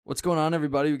What's going on,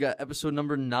 everybody? We got episode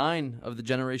number 9 of the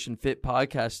Generation Fit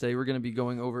podcast today. We're going to be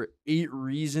going over 8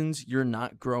 reasons you're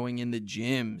not growing in the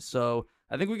gym. So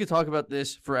I think we could talk about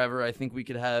this forever. I think we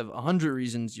could have 100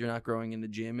 reasons you're not growing in the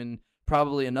gym and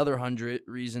probably another 100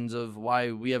 reasons of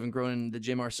why we haven't grown in the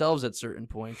gym ourselves at certain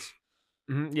points.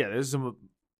 Yeah, there's a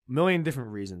million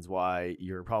different reasons why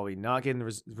you're probably not getting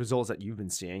the results that you've been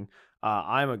seeing.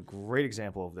 I'm a great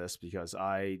example of this because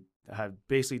I have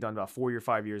basically done about 4 or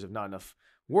 5 years of not enough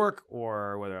work,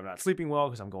 or whether I'm not sleeping well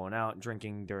because I'm going out and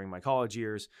drinking during my college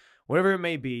years, whatever it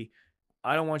may be.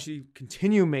 I don't want you to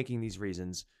continue making these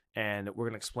reasons, and we're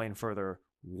going to explain further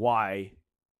why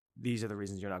these are the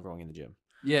reasons you're not growing in the gym.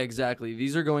 Yeah, exactly.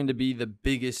 These are going to be the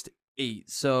biggest 8.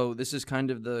 So this is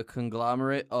kind of the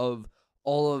conglomerate of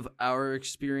all of our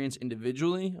experience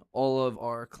individually, all of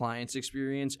our clients'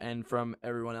 experience, and from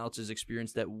everyone else's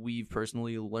experience that we've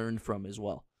personally learned from as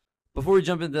well. Before we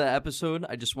jump into the episode,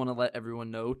 I just want to let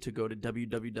everyone know to go to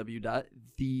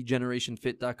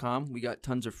www.thegenerationfit.com. We got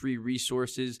tons of free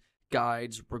resources,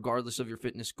 guides, regardless of your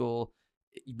fitness goal.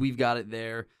 We've got it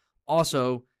there.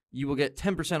 Also, you will get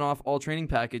 10% off all training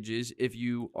packages if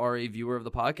you are a viewer of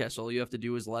the podcast. All you have to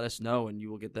do is let us know, and you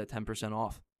will get that 10%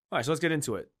 off. All right, so let's get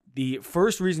into it. The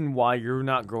first reason why you're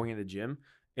not growing in the gym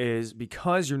is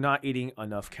because you're not eating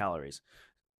enough calories.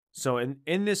 So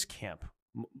in this camp,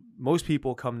 most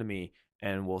people come to me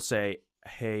and will say,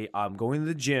 hey, I'm going to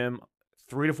the gym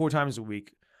 3 to 4 times a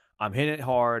week. I'm hitting it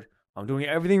hard. I'm doing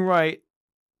everything right.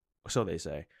 So they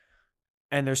say.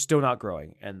 And they're still not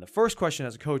growing. And the first question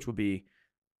as a coach would be,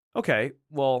 okay,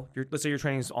 well, let's say your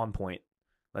training is on point.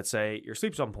 Let's say your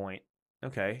sleep's on point.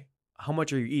 Okay, how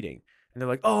much are you eating? And they're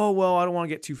like, oh, well, I don't want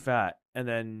to get too fat. And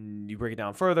then you break it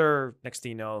down further. Next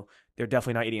thing you know, they're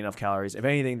definitely not eating enough calories. If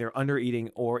anything, they're under eating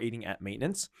or eating at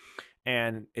maintenance.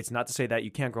 And it's not to say that you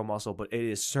can't grow muscle, but it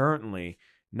is certainly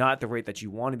not the rate that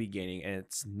you want to be gaining. And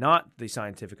it's not the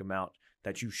scientific amount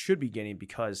that you should be gaining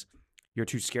because you're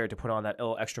too scared to put on that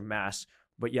little extra mass.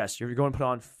 But yes, you're going to put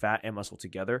on fat and muscle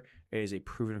together. It is a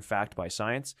proven fact by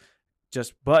science.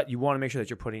 But you want to make sure that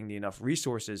you're putting enough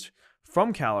resources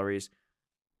from calories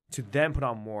to then put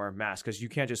on more mass, because you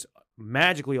can't just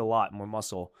magically allot more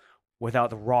muscle without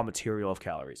the raw material of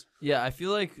calories. Yeah, I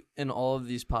feel like in all of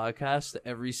these podcasts,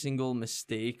 every single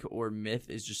mistake or myth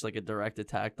is just like a direct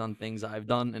attack on things I've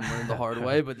done and learned the hard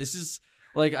way. But this is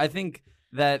like, I think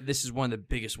that this is one of the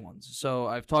biggest ones. So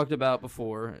I've talked about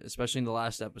before, especially in the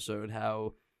last episode,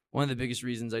 how one of the biggest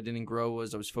reasons I didn't grow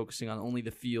was I was focusing on only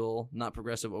the feel, not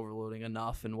progressive overloading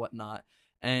enough and whatnot.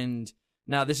 And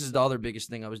now this is the other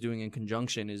biggest thing I was doing in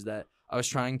conjunction, is that I was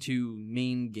trying to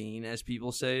main gain, as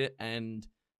people say, and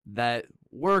that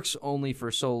works only for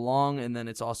so long, and then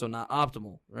it's also not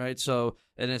optimal, right? So,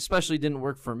 and it especially didn't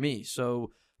work for me.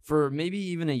 So for maybe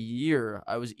even a year,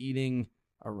 I was eating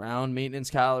around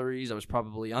maintenance calories. I was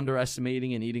probably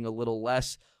underestimating and eating a little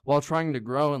less while trying to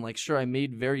grow. And like, sure, I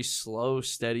made very slow,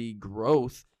 steady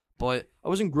growth, but I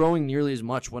wasn't growing nearly as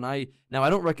much. Now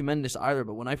I don't recommend this either,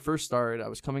 but when I first started, I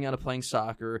was coming out of playing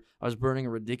soccer. I was burning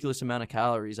a ridiculous amount of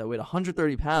calories. I weighed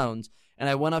 130 pounds, and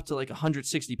I went up to like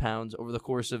 160 pounds over the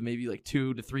course of maybe like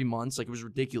 2 to 3 months. Like, it was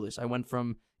ridiculous. I went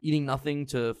from eating nothing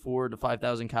to 4,000 to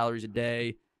 5,000 calories a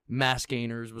day. Mass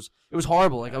gainers. It was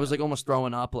horrible. Like, I was like almost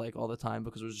throwing up like all the time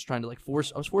because I was just trying to like I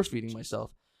was force feeding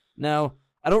myself. Now,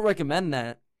 I don't recommend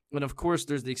that. And of course,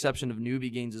 there's the exception of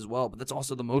newbie gains as well, but that's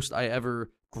also the most I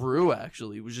ever grew,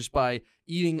 actually. It was just by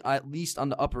eating at least on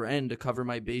the upper end to cover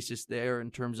my basis there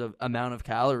in terms of amount of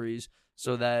calories,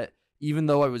 so that even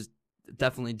though I was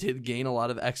definitely did gain a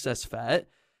lot of excess fat,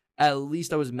 at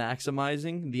least I was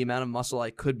maximizing the amount of muscle I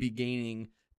could be gaining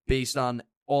based on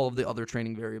all of the other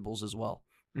training variables as well.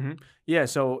 Mm-hmm. Yeah,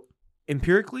 so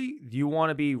empirically, you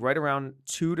want to be right around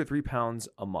 2 to 3 pounds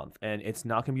a month, and it's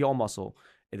not going to be all muscle.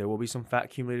 There will be some fat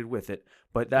accumulated with it,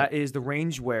 but that is the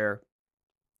range where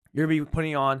you're going to be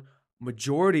putting on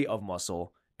majority of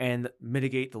muscle and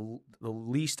mitigate the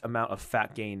least amount of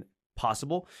fat gain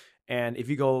possible. And if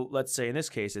you go, let's say in this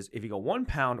case, if you go 1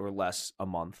 pound or less a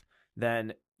month,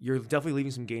 then you're definitely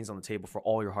leaving some gains on the table for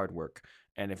all your hard work.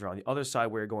 And if you're on the other side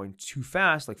where you're going too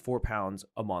fast, like 4 pounds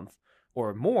a month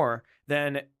or more,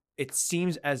 then it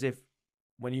seems as if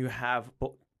when you have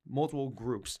multiple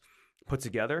groups put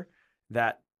together,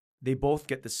 that they both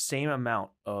get the same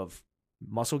amount of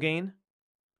muscle gain,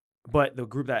 but the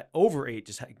group that overate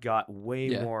just got way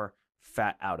more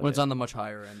fat out of it. When it's on the much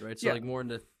higher end, right? So Yeah. like more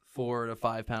into 4 to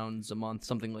 5 pounds a month,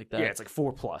 something like that. Yeah, it's like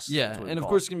 4 plus. Yeah, and of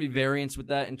course, it's going to be variance with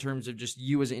that in terms of just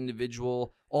you as an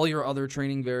individual, all your other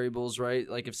training variables, right?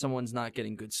 Like if someone's not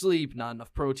getting good sleep, not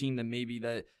enough protein, then maybe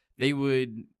that they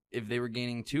would if they were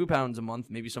gaining 2 pounds a month,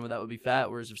 maybe some of that would be fat.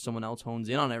 Whereas if someone else hones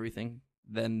in on everything,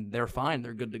 then they're fine.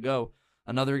 They're good to go.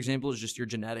 Another example is just your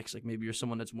genetics. Like maybe you're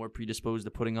someone that's more predisposed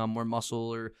to putting on more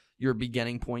muscle, or your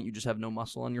beginning point, you just have no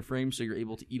muscle on your frame. So you're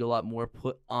able to eat a lot more,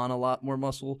 put on a lot more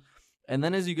muscle. And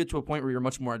then as you get to a point where you're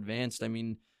much more advanced, I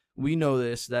mean, we know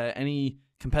this, that any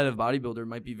competitive bodybuilder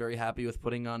might be very happy with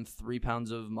putting on 3 pounds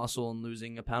of muscle and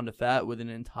losing a pound of fat within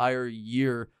an entire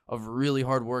year of really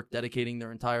hard work, dedicating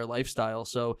their entire lifestyle.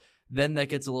 So then that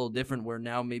gets a little different, where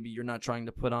now maybe you're not trying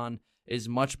to put on as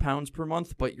much pounds per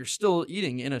month, but you're still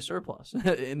eating in a surplus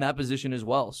in that position as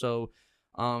well. So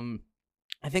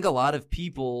I think a lot of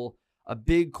people, a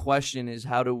big question is,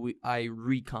 how do I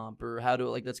recomp, or how do,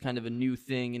 like, that's kind of a new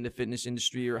thing in the fitness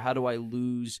industry, or how do I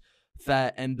lose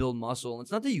fat and build muscle? And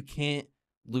it's not that you can't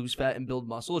lose fat and build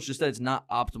muscle, it's just that it's not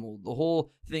optimal. The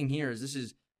whole thing here is, this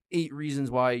is 8 reasons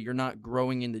why you're not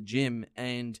growing in the gym,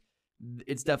 and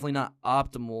it's definitely not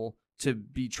optimal to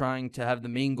be trying to have the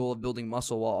main goal of building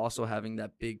muscle while also having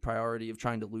that big priority of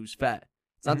trying to lose fat.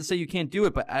 It's not to say you can't do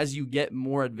it, but as you get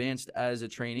more advanced as a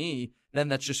trainee, then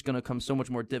that's just going to come so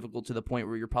much more difficult, to the point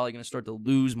where you're probably going to start to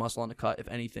lose muscle on the cut, if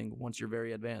anything, once you're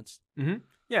very advanced.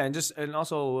 Yeah, and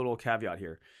also a little caveat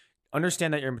here.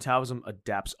 Understand that your metabolism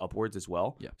adapts upwards as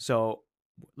well. Yeah. So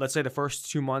let's say the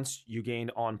first 2 months you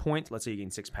gained on point, let's say you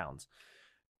gained 6 pounds.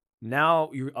 Now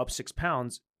you're up 6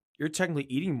 pounds, you're technically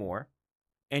eating more,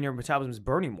 and your metabolism is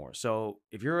burning more. So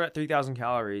if you're at 3,000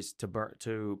 calories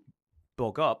to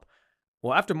bulk up,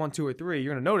 well, after month 2 or 3,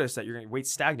 you're going to notice that your weight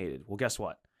stagnated. Well, guess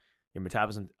what? Your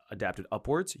metabolism adapted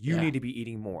upwards. You need to be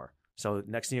eating more. So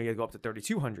next thing, you got to go up to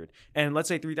 3,200. And let's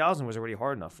say 3,000 was already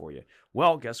hard enough for you.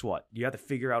 Well, guess what? You have to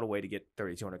figure out a way to get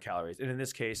 3,200 calories. And in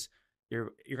this case,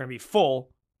 you're going to be full.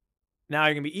 Now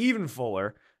you're going to be even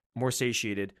fuller, more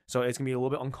satiated. So it's going to be a little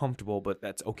bit uncomfortable, but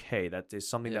that's okay. That is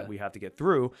something that we have to get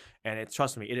through. And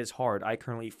trust me, it is hard. I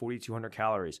currently eat 4,200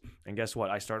 calories. And guess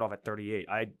what? I start off at 38.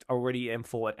 I already am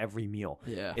full at every meal.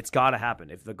 Yeah. It's got to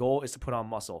happen. If the goal is to put on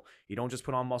muscle, you don't just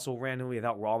put on muscle randomly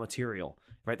without raw material,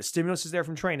 right? The stimulus is there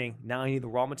from training. Now I need the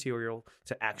raw material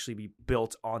to actually be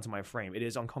built onto my frame. It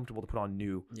is uncomfortable to put on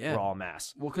new raw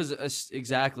mass. Well, because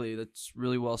exactly, that's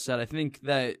really well said. I think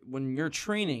that when you're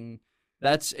training,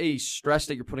 that's a stress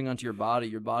that you're putting onto your body.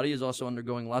 Your body is also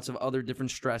undergoing lots of other different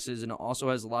stresses, and it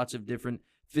also has lots of different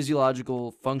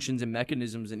physiological functions and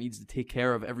mechanisms it needs to take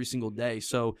care of every single day.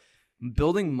 So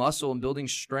building muscle and building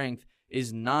strength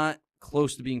is not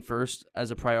close to being first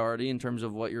as a priority in terms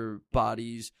of what your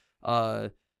body's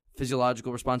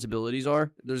physiological responsibilities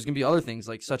are. There's going to be other things,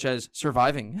 like such as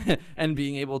surviving and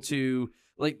being able to,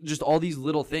 like, just all these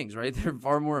little things, right? They're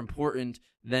far more important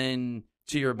than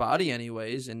to your body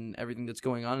anyways, and everything that's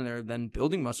going on in there, than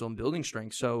building muscle and building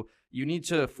strength. So you need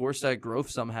to force that growth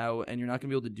somehow, and you're not going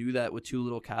to be able to do that with too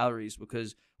little calories,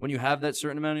 because when you have that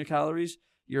certain amount of calories,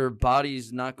 your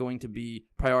body's not going to be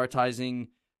prioritizing.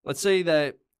 Let's say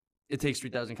that it takes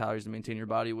 3,000 calories to maintain your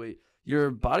body weight.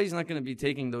 Your body's not going to be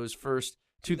taking those first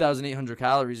 2,800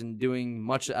 calories and doing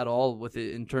much at all with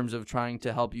it in terms of trying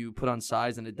to help you put on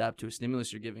size and adapt to a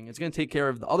stimulus you're giving. It's going to take care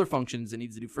of the other functions it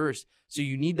needs to do first. So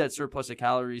you need that surplus of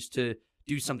calories to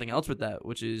do something else with that,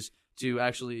 which is to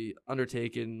actually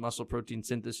undertake in muscle protein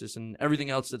synthesis and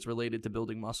everything else that's related to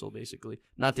building muscle, basically.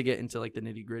 Not to get into like the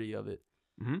nitty gritty of it.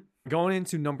 Going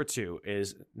into number 2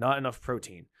 is not enough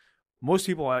protein. Most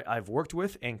people I've worked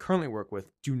with and currently work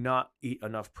with do not eat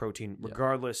enough protein,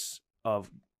 regardless of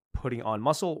putting on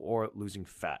muscle or losing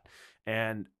fat.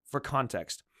 And for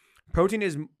context, protein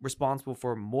is responsible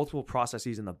for multiple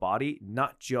processes in the body,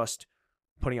 not just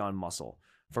putting on muscle.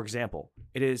 For example,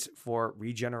 it is for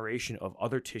regeneration of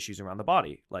other tissues around the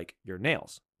body, like your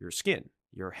nails, your skin,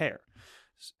 your hair.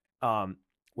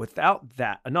 Without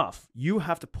that enough, you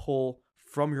have to pull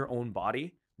from your own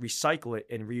body, recycle it,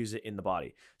 and reuse it in the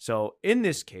body. So in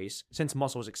this case, since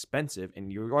muscle is expensive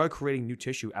and you are creating new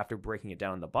tissue after breaking it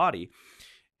down in the body,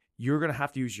 you're going to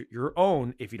have to use your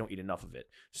own if you don't eat enough of it.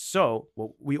 So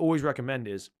what we always recommend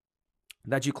is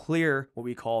that you clear what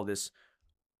we call this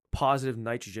positive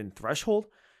nitrogen threshold.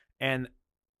 And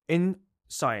in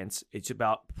science, it's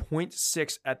about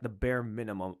 0.6 at the bare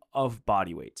minimum of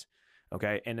body weight.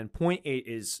 Okay. And then 0.8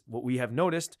 is what we have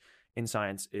noticed in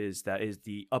science is that is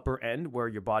the upper end where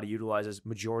your body utilizes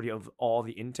majority of all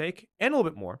the intake and a little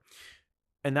bit more.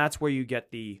 And that's where you get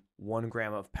the 1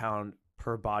 gram of pound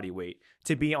per body weight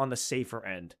to be on the safer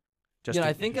end.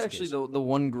 I think actually the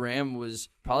 1 gram was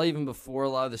probably even before a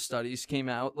lot of the studies came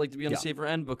out, like to be on the safer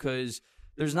end, because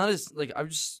there's not as, like, I'm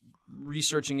just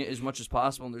researching it as much as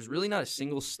possible, and there's really not a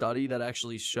single study that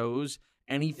actually shows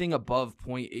anything above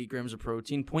 0.8 grams of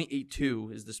protein.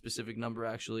 0.82 is the specific number,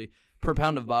 actually, per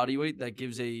pound of body weight that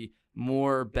gives a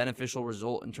more beneficial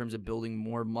result in terms of building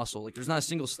more muscle. Like there's not a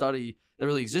single study that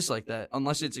really exists like that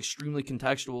unless it's extremely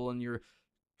contextual and you're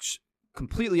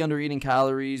completely under eating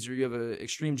calories or you have an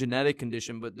extreme genetic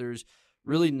condition, but there's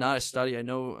really not a study. I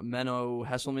know Menno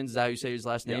Hesselman, is that how you say his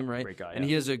last name, right? Great guy, and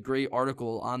he has a great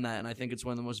article on that, and I think it's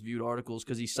one of the most viewed articles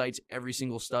because he cites every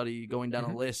single study going down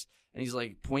a list, and he's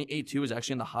like 0.82 is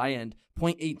actually in the high end.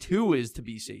 0.82 is to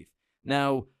be safe.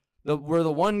 Now, where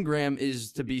the 1 gram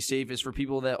is to be safe is for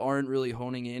people that aren't really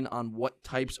honing in on what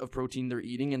types of protein they're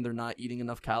eating, and they're not eating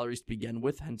enough calories to begin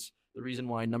with, hence the reason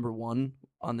why number 1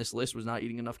 on this list was not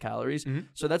eating enough calories.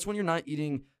 So that's when you're not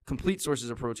eating complete sources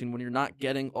of protein, when you're not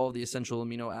getting all the essential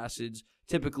amino acids.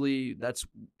 Typically, that's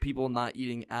people not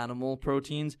eating animal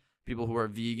proteins, people who are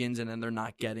vegans, and then they're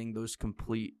not getting those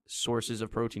complete sources of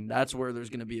protein. That's where there's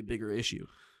going to be a bigger issue.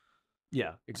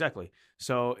 Yeah, exactly.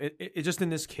 So it just in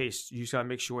this case, you just got to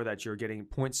make sure that you're getting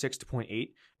 0.6 to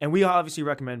 0.8. And we obviously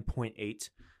recommend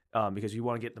 0.8 because you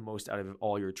want to get the most out of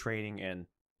all your training and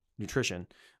nutrition.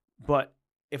 But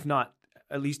if not,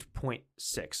 at least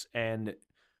 0.6. And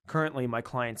currently my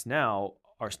clients now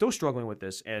are still struggling with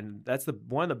this. And that's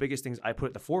one of the biggest things I put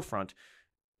at the forefront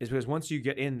is because once you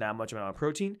get in that much amount of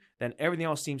protein, then everything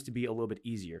else seems to be a little bit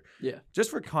easier. Yeah. Just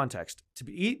for context,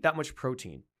 eat that much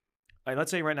protein,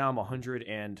 let's say right now I'm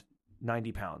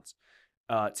 190 pounds.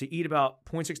 To eat about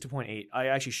 0.6 to 0.8, I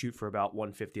actually shoot for about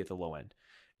 150 at the low end.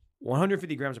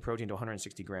 150 grams of protein to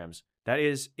 160 grams. That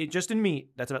is it just in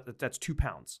meat. That's 2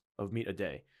 pounds of meat a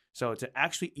day. So to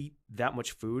actually eat that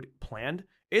much food planned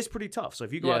is pretty tough. So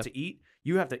if you go out to eat,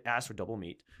 you have to ask for double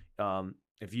meat.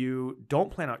 If you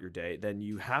don't plan out your day, then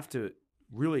you have to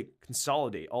really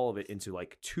consolidate all of it into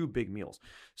like 2 big meals.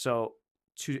 So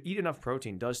to eat enough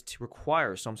protein does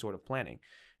require some sort of planning.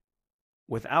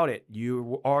 Without it,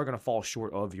 you are going to fall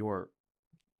short of your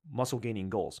muscle gaining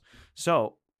goals.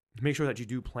 So make sure that you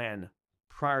do plan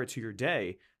prior to your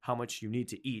day how much you need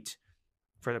to eat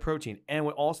for the protein. And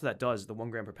what also that does, the 1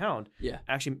 gram per pound,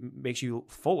 actually makes you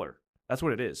fuller. That's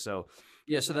what it is. So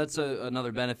so that's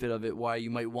another benefit of it, why you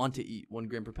might want to eat 1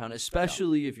 gram per pound,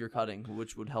 especially if you're cutting,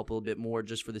 which would help a little bit more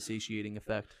just for the satiating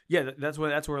effect. Yeah, that's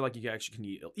where like you actually can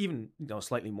eat even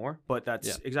slightly more. But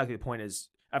that's exactly the point is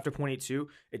after 0.82,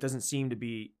 it doesn't seem to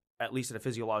be, at least at a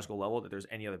physiological level, that there's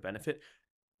any other benefit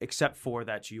except for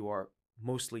that you are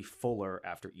mostly fuller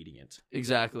after eating it.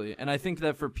 Exactly. And I think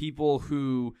that for people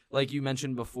who, like you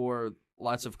mentioned before,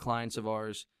 lots of clients of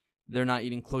ours, they're not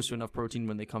eating close to enough protein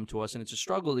when they come to us, and it's a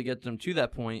struggle to get them to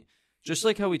that point. Just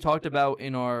like how we talked about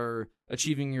in our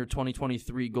Achieving Your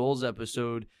 2023 Goals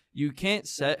episode, you can't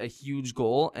set a huge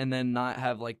goal and then not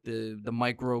have like the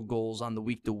micro goals on the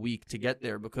week to week to get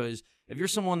there, because if you're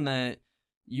someone that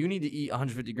you need to eat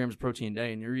 150 grams of protein a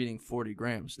day and you're eating 40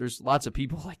 grams, there's lots of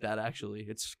people like that actually.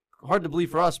 It's hard to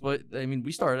believe for us, but I mean,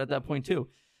 we started at that point too.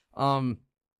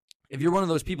 If you're one of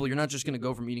those people, you're not just going to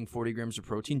go from eating 40 grams of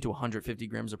protein to 150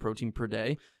 grams of protein per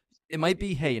day. It might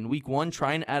be, hey, in week 1,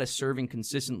 try and add a serving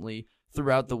consistently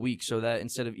throughout the week so that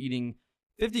instead of eating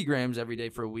 50 grams every day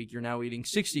for a week, you're now eating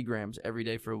 60 grams every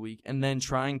day for a week, and then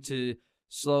trying to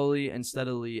slowly and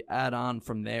steadily add on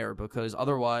from there, because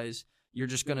otherwise you're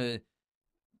just going to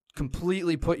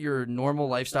completely put your normal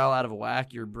lifestyle out of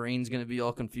whack. Your brain's going to be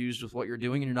all confused with what you're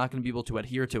doing, and you're not going to be able to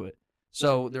adhere to it.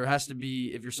 So there has to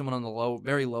be, if you're someone on the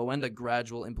very low end, a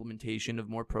gradual implementation of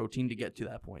more protein to get to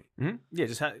that point. Mm-hmm. Yeah,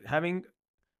 just having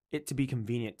it to be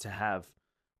convenient to have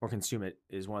or consume it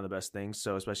is one of the best things.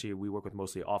 So especially we work with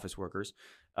mostly office workers.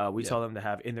 We tell them to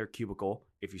have in their cubicle,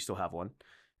 if you still have one,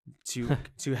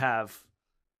 to have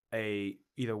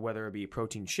either whether it be a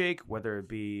protein shake, whether it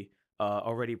be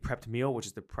already prepped meal, which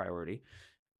is the priority,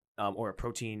 or a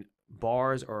protein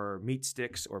bars or meat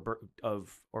sticks or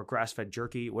grass-fed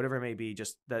jerky, whatever it may be,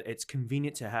 just that it's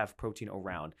convenient to have protein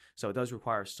around. So it does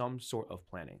require some sort of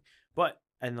planning. But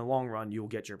in the long run, you'll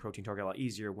get your protein target a lot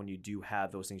easier when you do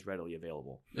have those things readily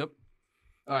available. Yep.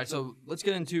 All right, so let's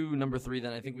get into number 3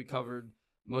 then. I think we covered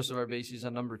most of our bases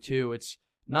on number 2. It's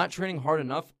not training hard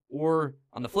enough, or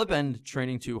on the flip end,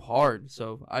 training too hard.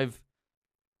 So I've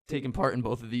taken part in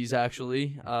both of these,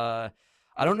 actually.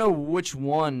 I don't know which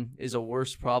one is a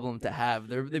worse problem to have.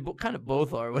 They kind of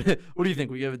both are. What do you think?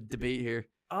 We have a debate here.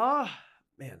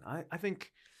 Man, I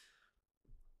think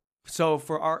so.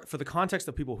 For the context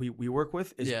of people we work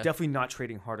with is definitely not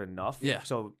training hard enough. Yeah.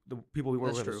 So the people we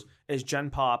work with is Gen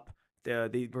Pop.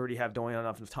 They already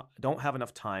don't have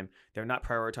enough time. They're not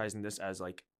prioritizing this as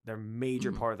like their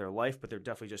major part of their life, but they're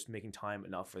definitely just making time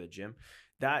enough for the gym.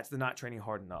 That's the not training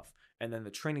hard enough. And then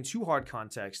the training too hard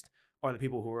context are the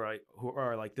people who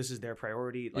are like this is their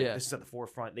priority, like this is at the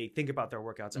forefront. They think about their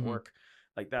workouts at work.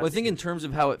 Like that. Well, I think in terms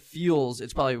of how it feels,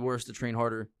 it's probably worse to train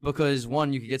harder because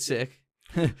one, you could get sick,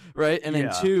 right? And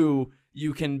then two,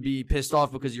 you can be pissed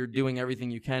off because you're doing everything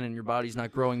you can and your body's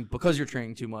not growing because you're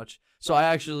training too much. So I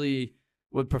actually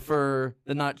would prefer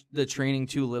the training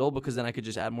too little because then I could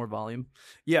just add more volume.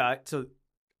 Yeah. So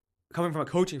coming from a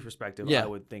coaching perspective, Yeah. I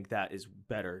would think that is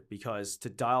better because to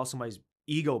dial somebody's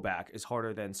ego back is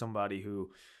harder than somebody who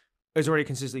is already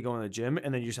consistently going to the gym,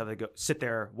 and then you just have to go sit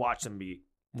there, watch them be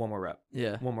one more rep,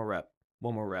 Yeah. one more rep,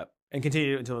 one more rep, and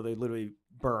continue until they literally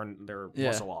burn their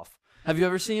muscle off. Have you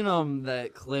ever seen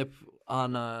that clip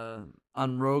on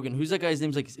Rogan? Who's that guy's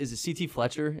name? Is it CT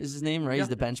Fletcher? Is his name, right? Yeah. He's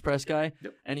the bench press guy.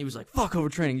 Yep. And he was like, "Fuck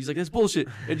overtraining." He's like, "That's bullshit."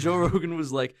 And Joe Rogan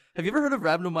was like, "Have you ever heard of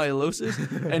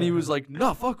rhabdomyolysis?" And he was like,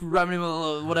 "No, fuck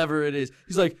rhabdomyolysis, whatever it is."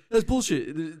 He's like, "That's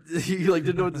bullshit." He like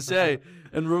didn't know what to say.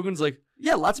 And Rogan's like,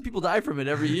 "Yeah, lots of people die from it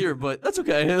every year, but that's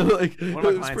okay." Like, One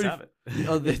of my clients have it.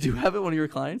 Oh, they do have it. One of your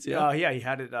clients? Yeah. Yeah, he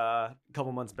had it a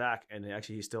couple months back, and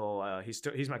actually he's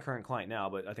my current client now.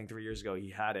 But I think 3 years ago he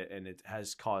had it, and it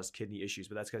has caused kidney issues.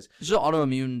 But that's because It's an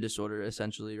autoimmune disorder,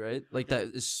 essentially, right? Like that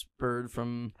is spurred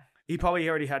from. he probably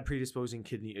already had predisposing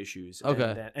kidney issues.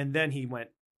 Okay. And then he went,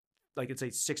 like, it's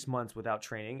like 6 months without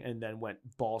training, and then went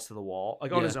balls to the wall,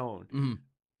 like on his own. Mhm.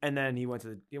 And then he went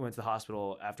to the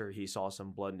hospital after he saw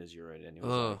some blood in his urine, and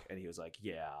he was like,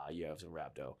 "Yeah, you have some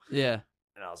rhabdo." Yeah.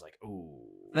 And I was like, "Ooh."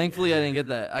 Thankfully, I didn't get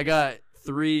that. I got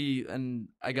 3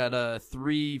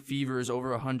 fevers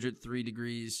over 103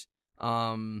 degrees.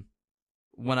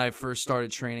 When I first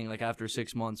started training, like after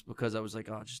 6 months, because I was like,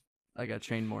 I got to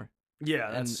train more.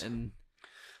 Yeah, that's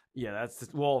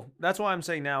why I'm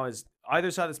saying now is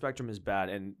either side of the spectrum is bad,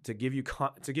 and to give you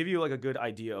like a good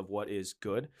idea of what is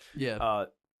good. Yeah.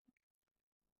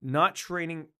 Not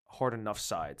training hard enough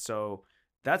side. So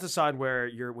that's a side where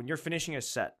when you're finishing a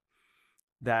set,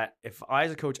 that if I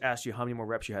as a coach asked you how many more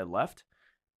reps you had left,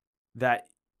 that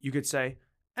you could say,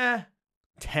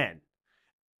 10.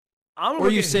 Or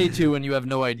you say 2 and you have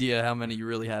no idea how many you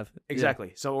really have. Exactly.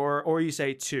 Yeah. So or you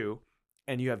say 2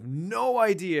 and you have no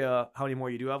idea how many more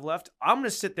you do have left. I'm going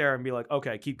to sit there and be like,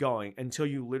 okay, keep going until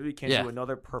you literally can't do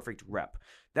another perfect rep.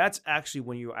 That's actually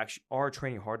when you actually are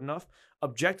training hard enough.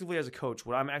 Objectively, as a coach,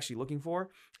 what I'm actually looking for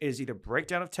is either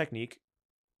breakdown of technique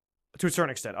to a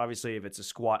certain extent. Obviously, if it's a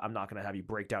squat, I'm not going to have you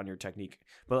break down your technique.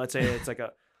 But let's say it's like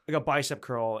a bicep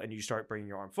curl and you start bringing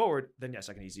your arm forward, then yes,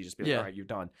 I can easily just be like, all right, you're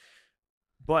done.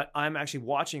 But I'm actually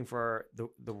watching for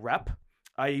the rep.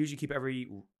 I usually keep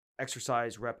every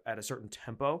exercise rep at a certain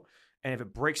tempo. And if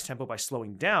it breaks tempo by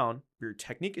slowing down, your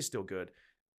technique is still good.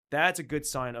 That's a good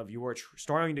sign of you are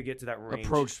starting to get to that range.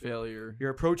 Approach failure. You're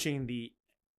approaching the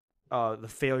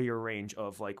failure range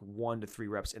of like 1 to 3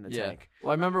 reps in the tank.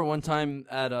 Well, I remember one time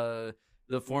at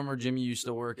the former gym you used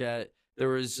to work at, there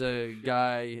was a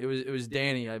guy, it was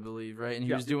Danny, I believe, right? And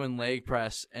he was doing leg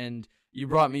press, and you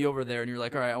brought me over there and you're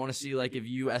like, all right, I want to see like if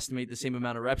you estimate the same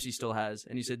amount of reps he still has.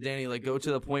 And you said, Danny, like go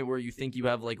to the point where you think you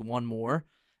have like 1 more.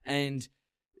 And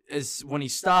when he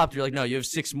stopped, you're like, no, you have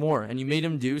 6 more. And you made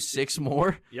him do 6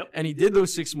 more. Yep. And he did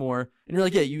those 6 more. And you're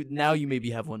like, yeah, you maybe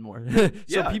have 1 more.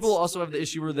 So people also have the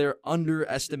issue where they're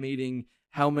underestimating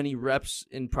how many reps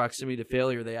in proximity to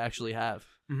failure they actually have.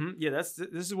 Mm-hmm. Yeah, this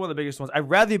is one of the biggest ones. I'd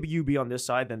rather you be on this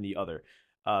side than the other,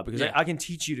 because I can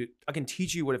teach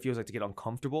you what it feels like to get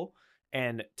uncomfortable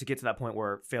and to get to that point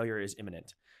where failure is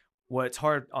imminent. What's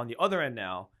hard on the other end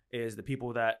now is the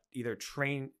people that either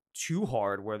train too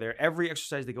hard, where every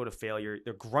exercise they go to failure,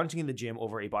 they're grunting in the gym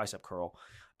over a bicep curl.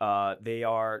 They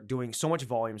are doing so much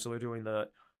volume, so they're doing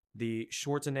the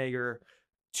Schwarzenegger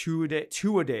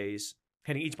two-a-days,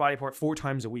 hitting each body part 4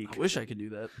 times a week. I wish I could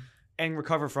do that. And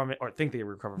recover from it, or think they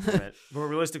recover from it. But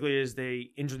realistically, is they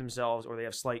injure themselves or they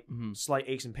have slight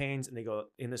aches and pains, and they go,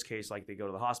 in this case, like they go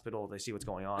to the hospital, they see what's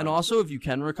going on. And also, if you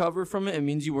can recover from it, it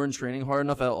means you weren't training hard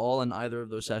enough at all in either of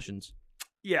those sessions.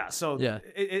 Yeah, so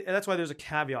that's why there's a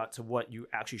caveat to what you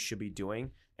actually should be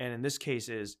doing. And in this case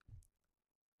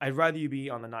I'd rather you be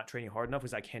on the not training hard enough,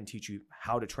 because I can teach you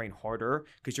how to train harder,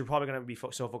 because you're probably going to be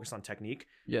so focused on technique.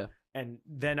 Yeah. And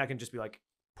then I can just be like,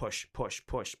 push, push,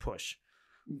 push, push.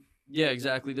 Yeah,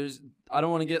 exactly. I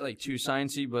don't want to get like too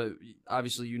sciencey, but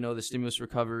obviously the stimulus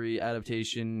recovery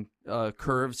adaptation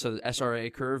curve, so the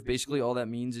SRA curve. Basically, all that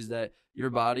means is that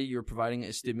your body, you're providing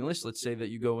a stimulus. Let's say that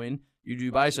you go in, you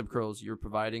do bicep curls, you're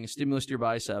providing a stimulus to your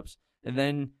biceps, and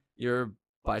then your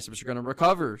biceps are going to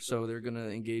recover. So they're going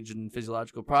to engage in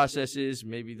physiological processes.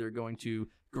 Maybe they're going to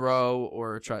grow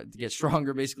or try to get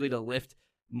stronger, basically to lift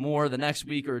more the next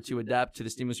week or to adapt to the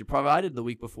stimulus you provided the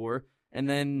week before. And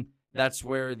then that's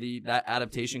where that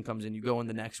adaptation comes in. You go in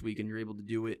the next week and you're able to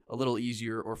do it a little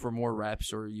easier or for more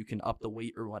reps, or you can up the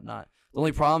weight or whatnot. The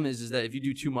only problem is that if you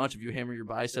do too much, if you hammer your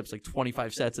biceps like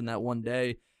 25 sets in that one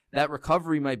day, that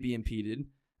recovery might be impeded.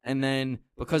 And then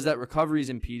because that recovery is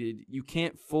impeded, you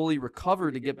can't fully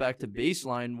recover to get back to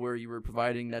baseline where you were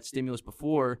providing that stimulus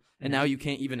before, and now you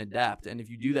can't even adapt. And if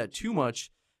you do that too much,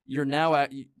 you're now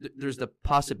there's the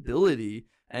possibility,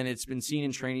 and it's been seen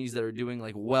in trainees that are doing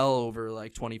like well over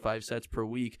like 25 sets per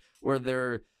week,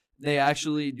 where they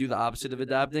actually do the opposite of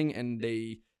adapting and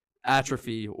they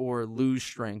atrophy or lose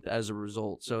strength as a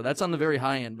result. So that's on the very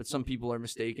high end, but some people are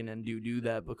mistaken and do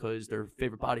that because their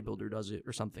favorite bodybuilder does it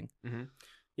or something. Mm-hmm.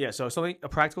 Yeah, so a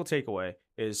practical takeaway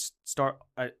is start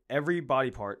at every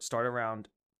body part, start around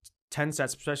 10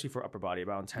 sets, especially for upper body,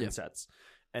 around 10 sets.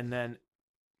 And then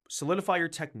solidify your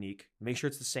technique, make sure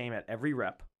it's the same at every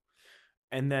rep.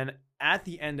 And then at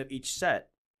the end of each set,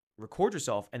 record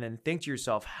yourself and then think to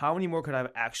yourself, how many more could I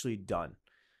have actually done?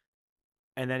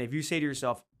 And then if you say to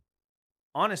yourself,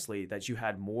 honestly, that you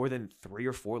had more than 3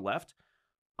 or 4 left,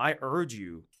 I urge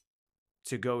you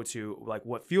to go to like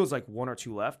what feels like 1 or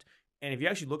 2 left. And if you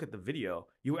actually look at the video,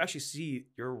 you actually see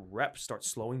your reps start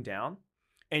slowing down,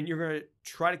 and you're going to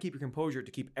try to keep your composure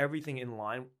to keep everything in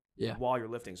line while you're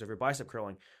lifting. So if you're bicep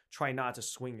curling, try not to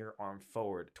swing your arm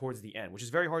forward towards the end, which is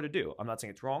very hard to do. I'm not saying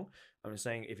it's wrong. I'm just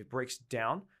saying if it breaks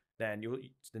down, then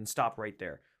stop right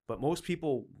there. But most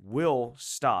people will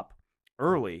stop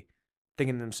early,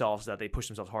 thinking to themselves that they pushed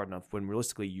themselves hard enough when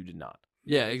realistically you did not.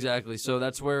 Yeah, exactly. So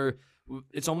that's where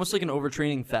it's almost like an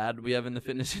overtraining fad we have in the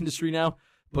fitness industry now,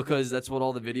 because that's what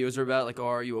all the videos are about. Like, oh,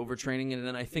 are you overtraining? And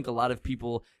then I think a lot of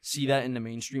people see that in the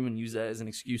mainstream and use that as an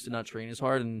excuse to not train as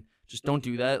hard, and just don't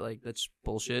do that. Like, that's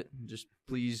bullshit. Just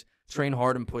please train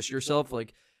hard and push yourself.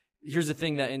 Like, here's the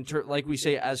thing that like we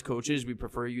say as coaches, we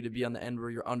prefer you to be on the end where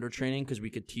you're under training, because we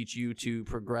could teach you to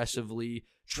progressively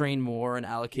train more and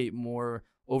allocate more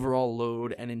overall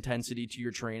load and intensity to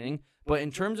your training. But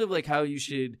in terms of like how you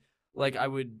should, like, I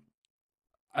would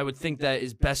think that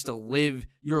is best to live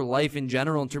your life in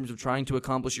general in terms of trying to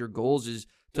accomplish your goals is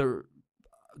to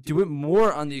do it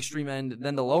more on the extreme end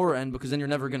than the lower end, because then you're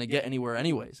never going to get anywhere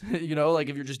anyways. You know, like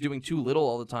if you're just doing too little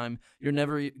all the time, you're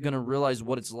never going to realize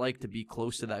what it's like to be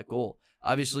close to that goal.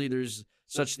 Obviously, there's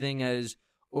such thing as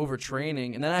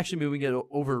overtraining, and then actually maybe we get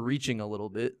overreaching a little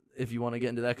bit if you want to get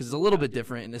into that, because it's a little bit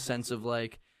different in the sense of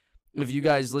like, if you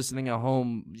guys listening at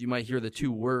home, you might hear the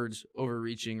 2 words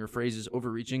overreaching or phrases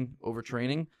overreaching,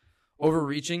 overtraining.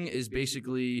 Overreaching is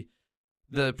basically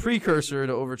the precursor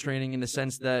to overtraining in the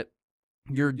sense that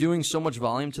you're doing so much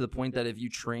volume to the point that if you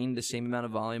train the same amount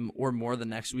of volume or more the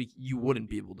next week, you wouldn't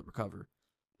be able to recover.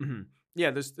 Mm-hmm.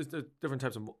 Yeah, there's different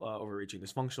types of overreaching.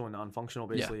 There's functional and non-functional,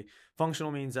 basically. Yeah.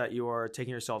 Functional means that you are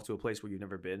taking yourself to a place where you've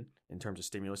never been in terms of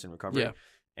stimulus and recovery. Yeah.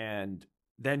 And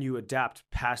then you adapt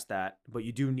past that, but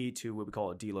you do need to what we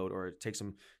call a deload, or take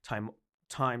some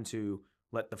time to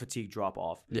let the fatigue drop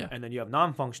off. Yeah. And then you have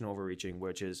non-functional overreaching,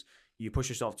 which is you push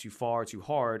yourself too far, too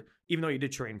hard, even though you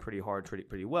did train pretty hard,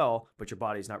 pretty well, but your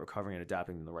body's not recovering and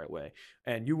adapting in the right way.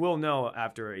 And you will know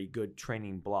after a good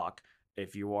training block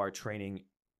if you are training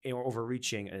or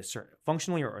overreaching a certain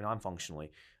functionally or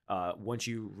non-functionally once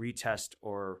you retest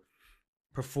or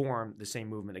perform the same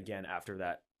movement again after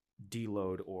that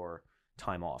deload or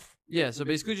time off. Yeah, so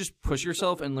basically just push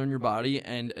yourself and learn your body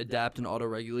and adapt and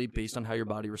auto-regulate based on how your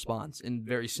body responds in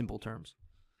very simple terms.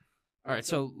 All right,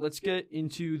 so let's get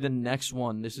into the next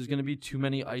one. This is going to be too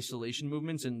many isolation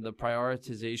movements and the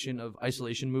prioritization of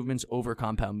isolation movements over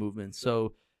compound movements.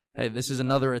 So, hey, this is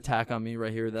another attack on me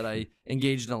right here that I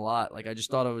engaged in a lot. Like, I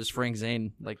just thought I was Frank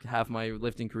Zane, like half my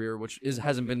lifting career, which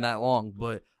hasn't been that long,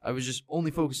 but I was just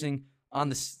only focusing on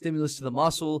the stimulus to the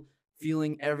muscle,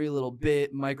 feeling every little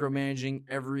bit, micromanaging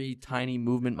every tiny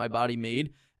movement my body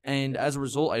made. And as a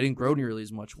result, I didn't grow nearly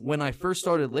as much. When I first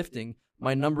started lifting,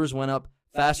 my numbers went up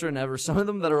faster than ever. Some of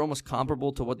them that are almost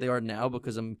comparable to what they are now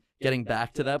because I'm getting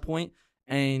back to that point.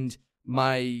 And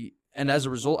as a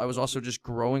result, I was also just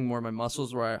growing more. My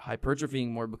muscles were hypertrophying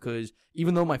more because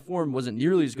even though my form wasn't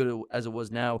nearly as good as it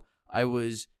was now, I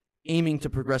was aiming to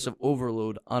progressive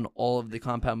overload on all of the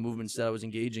compound movements that I was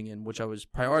engaging in, which I was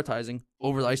prioritizing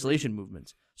over the isolation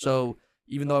movements. So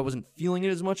even though I wasn't feeling it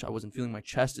as much, I wasn't feeling my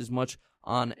chest as much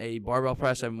on a barbell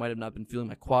press. I might have not been feeling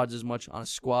my quads as much on a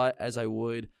squat as I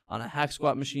would on a hack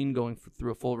squat machine going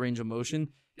through a full range of motion.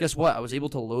 Guess what? I was able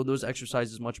to load those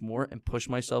exercises much more and push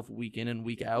myself week in and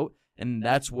week out. And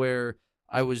that's where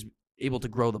I was able to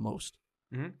grow the most.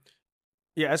 Mm-hmm.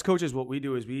 Yeah, as coaches, what we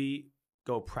do is we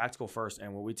go practical first.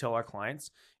 And what we tell our clients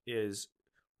is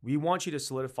we want you to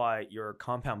solidify your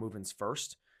compound movements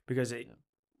first, because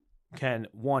can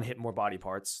one hit more body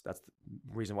parts. That's the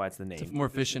reason why it's the name. It's more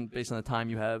efficient based on the time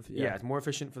you have. Yeah, it's more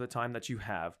efficient for the time that you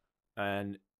have,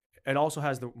 and it also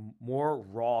has the more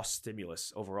raw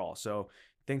stimulus overall. So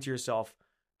think to yourself,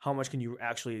 how much can you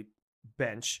actually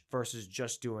bench versus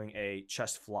just doing a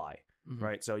chest fly,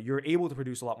 right? So you're able to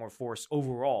produce a lot more force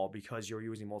overall because you're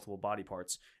using multiple body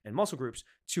parts and muscle groups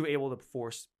to able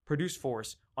to produce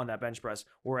force on that bench press.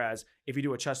 Whereas if you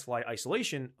do a chest fly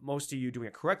isolation, most of you doing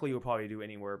it correctly will probably do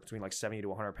anywhere between like 70 to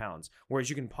 100 pounds. Whereas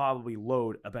you can probably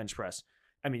load a bench press,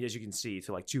 I mean, as you can see,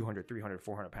 to like 200, 300,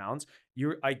 400 pounds.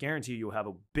 I guarantee you'll have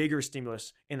a bigger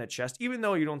stimulus in the chest, even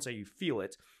though you don't say you feel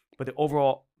it, but the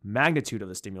overall magnitude of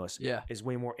the stimulus is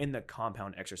way more in the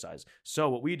compound exercise. So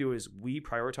what we do is we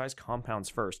prioritize compounds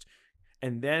first,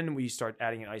 and then we start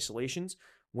adding in isolations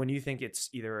when you think it's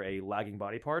either a lagging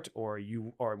body part or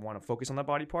you want to focus on that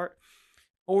body part,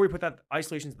 or we put that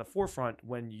isolations at the forefront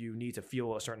when you need to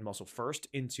feel a certain muscle first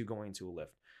into going into a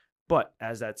lift. But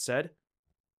as that said,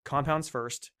 compounds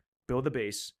first, build the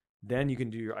base, then you can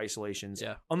do your isolations.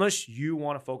 Yeah. Unless you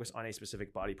want to focus on a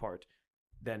specific body part,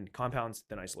 then compounds,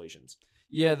 then isolations.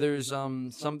 Yeah, there's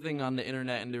something on the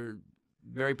internet, and they're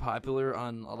very popular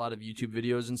on a lot of YouTube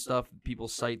videos and stuff. People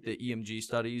cite the EMG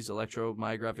studies,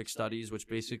 electromyographic studies, which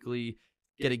basically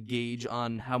get a gauge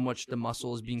on how much the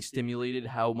muscle is being stimulated,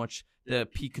 how much the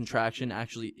peak contraction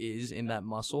actually is in that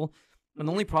muscle. And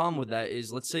the only problem with that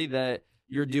is, let's say that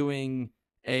you're doing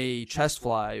a chest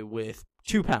fly with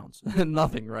 2 pounds,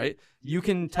 nothing, right? You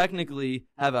can technically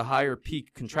have a higher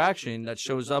peak contraction that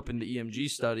shows up in the EMG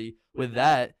study with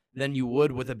that than you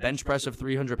would with a bench press of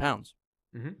 300 pounds.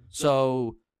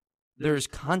 So there's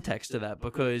context to that,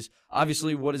 because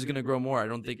obviously what is going to grow more? I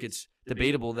don't think it's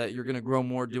debatable that you're going to grow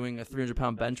more doing a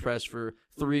 300-pound bench press for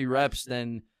 3 reps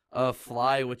than a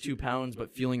fly with 2 pounds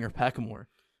but feeling your pec more.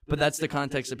 But that's the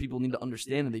context that people need to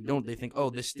understand, and they don't. They think, oh,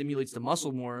 this stimulates the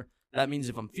muscle more. That means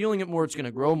if I'm feeling it more, it's going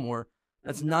to grow more.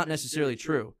 That's not necessarily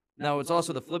true. Now, it's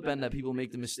also the flip end that people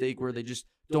make the mistake where they just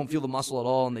don't feel the muscle at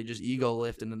all and they just ego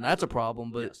lift, and then that's a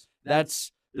problem. But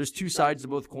there's 2 sides to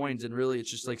both coins, and really it's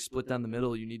just like split down the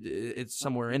middle. It's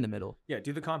somewhere in the middle. Yeah,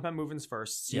 do the compound movements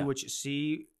first.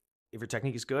 See if your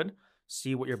technique is good.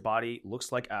 See what your body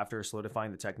looks like after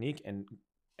solidifying the technique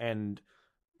and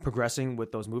progressing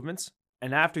with those movements.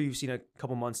 And after you've seen a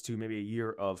couple months to maybe a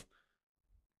year of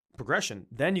progression,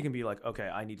 then you can be like, okay,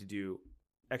 I need to do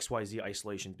XYZ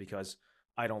isolations because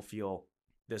I don't feel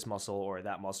this muscle or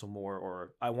that muscle more,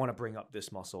 or I want to bring up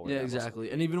this muscle. Yeah, exactly.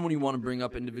 Muscle. And even when you want to bring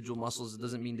up individual muscles, it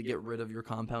doesn't mean to get rid of your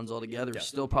compounds altogether. Yeah.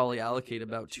 Still probably allocate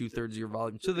about 2/3 of your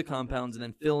volume to the compounds and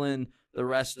then fill in the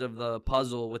rest of the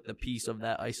puzzle with the piece of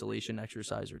that isolation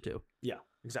exercise or two. Yeah,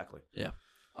 exactly. Yeah.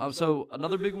 So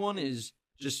another big one is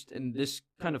just, and this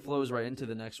kind of flows right into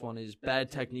the next one, is bad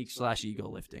technique / ego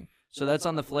lifting. So that's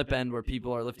on the flip end where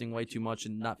people are lifting way too much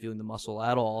and not feeling the muscle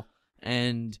at all.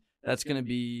 And that's going to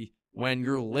be when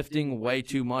you're lifting way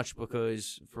too much,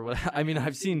 because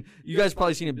I've seen, you guys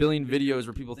probably seen a billion videos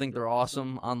where people think they're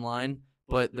awesome online,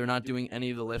 but they're not doing any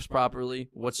of the lifts properly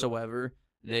whatsoever.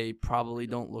 They probably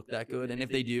don't look that good. And if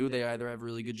they do, they either have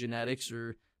really good genetics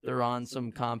or they're on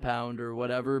some compound or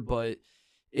whatever. But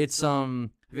it's, have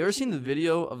you ever seen the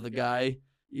video of the guy?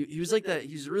 He was like that.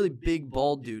 He's a really big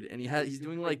bald dude, and he's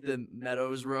doing like the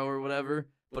Meadows row or whatever,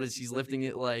 but he's lifting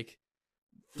it like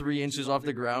 3 inches off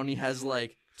the ground. He has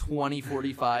like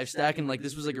 20-45 stack, and like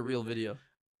this was like a real video.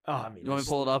 Oh, I mean, you want me to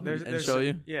pull it up and show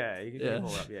you? Yeah, you can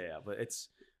pull it up. Yeah. But it's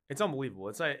unbelievable.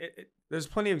 It's like there's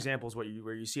plenty of examples where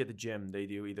you see at the gym they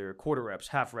do either quarter reps,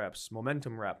 half reps,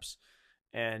 momentum reps,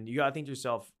 and you gotta think to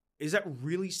yourself, is that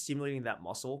really stimulating that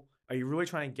muscle? Are you really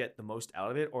trying to get the most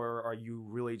out of it, or are you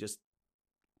really just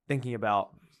thinking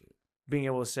about being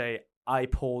able to say, I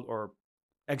pulled or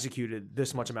executed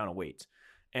this much amount of weight?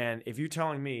 And if you're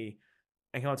telling me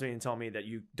and come up to me and tell me that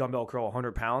you dumbbell curl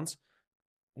 100 pounds,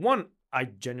 one, I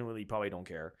genuinely probably don't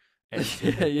care. And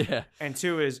yeah. And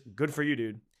 2 is good for you,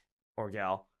 dude or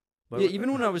gal. But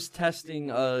even when I was testing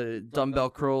dumbbell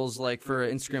curls, like for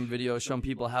an Instagram video showing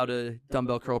people how to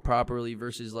dumbbell curl properly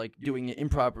versus like doing it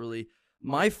improperly,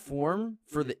 my form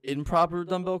for the improper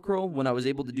dumbbell curl, when I was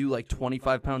able to do like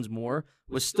 25 pounds more,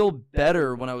 was still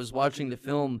better when I was watching the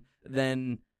film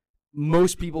than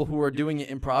most people who are doing it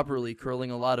improperly,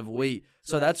 curling a lot of weight.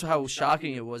 So that's how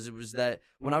shocking it was. It was that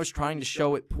when I was trying to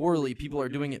show it poorly, people are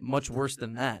doing it much worse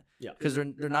than that. Yeah. Because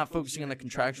they're not focusing on the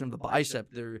contraction of the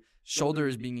bicep. Their shoulder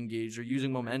is being engaged. They're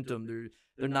using momentum.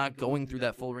 They're not going through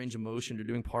that full range of motion. They're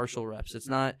doing partial reps. It's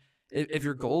not, if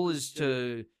your goal is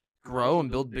to grow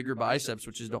and build bigger biceps,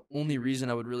 which is the only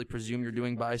reason I would really presume you're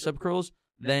doing bicep curls,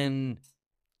 then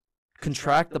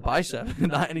contract the bicep,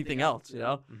 not anything else. You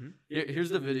know. Mm-hmm. Here's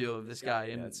the video of this guy,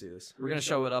 and let's see this. we're gonna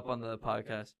show it up on the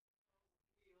podcast.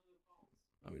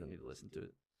 Oh, we don't need to listen to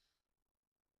it.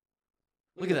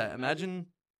 Look at that! Imagine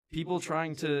people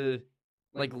trying to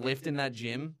like lift in that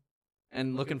gym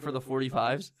and looking for the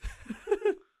 45s.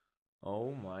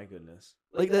 Oh my goodness!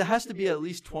 Like that has to be at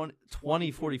least 20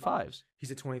 45s.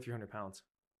 He's at 2,300 pounds.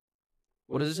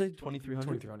 What does it say? 2,300.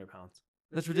 2,300 pounds.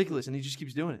 That's ridiculous, and he just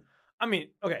keeps doing it. I mean,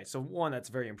 okay, so one, that's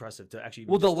very impressive to actually.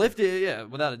 Well, the lift, yeah,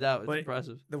 without a doubt, it's But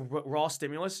impressive. the raw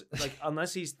stimulus, like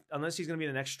unless he's gonna be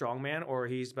the next strongman or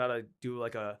he's about to do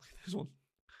like a This one.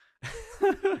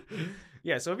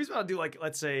 yeah. So if he's about to do like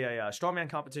let's say a strongman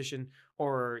competition,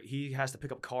 or he has to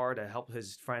pick up car to help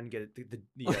his friend get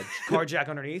the car jack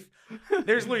underneath,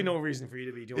 there's literally no reason for you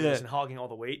to be doing this and hogging all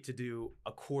the weight to do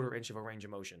a 1/4 inch of a range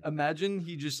of motion. Imagine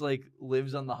he just like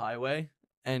lives on the highway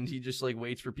and he just like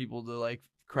waits for people to like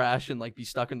crash and like be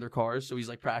stuck in their cars, so he's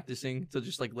like practicing to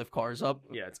just like lift cars up.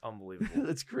 Yeah, it's unbelievable.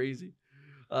 That's crazy.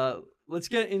 Let's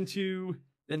get into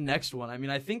the next one. I mean,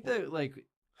 I think that like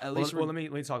at least let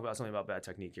me talk about something about bad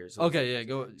technique here. So, okay, yeah,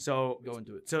 go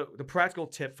into it. So the practical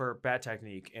tip for bad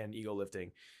technique and ego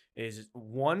lifting is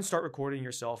one, start recording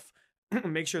yourself.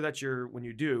 Make sure that when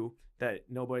you do that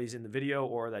nobody's in the video,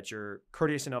 or that you're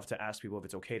courteous enough to ask people if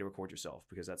it's okay to record yourself,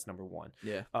 because that's number one.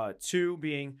 Yeah. Two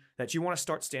being that you want to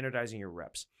start standardizing your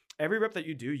reps. Every rep that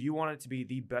you do, you want it to be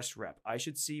the best rep. I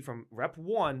should see from rep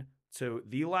 1 to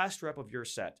the last rep of your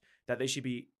set that they should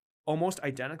be almost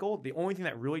identical. The only thing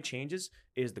that really changes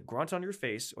is the grunt on your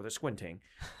face or the squinting,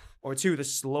 or 2, the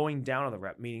slowing down of the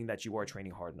rep, meaning that you are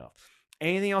training hard enough.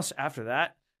 Anything else after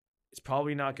that, it's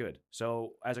probably not good.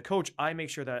 So as a coach, I make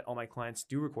sure that all my clients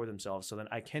do record themselves so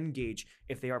that I can gauge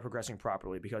if they are progressing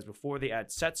properly, because before they add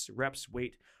sets, reps,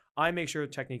 weight, I make sure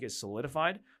the technique is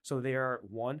solidified so they are,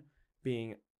 1,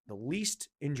 being the least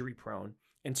injury prone,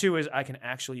 and 2 is I can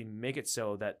actually make it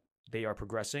so that they are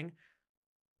progressing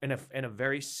in a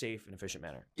very safe and efficient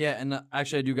manner. Yeah, and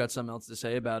actually I do got something else to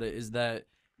say about it, is that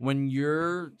when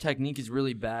your technique is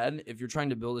really bad, if you're trying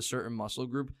to build a certain muscle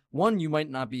group, 1, you might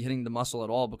not be hitting the muscle at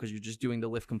all because you're just doing the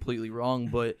lift completely wrong.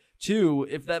 But 2,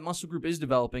 if that muscle group is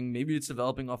developing, maybe it's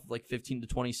developing off of like 15 to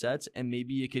 20 sets, and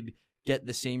maybe it could get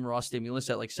the same raw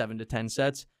stimulus at like 7 to 10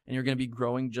 sets, and you're going to be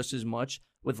growing just as much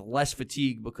with less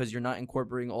fatigue because you're not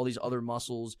incorporating all these other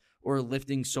muscles or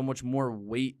lifting so much more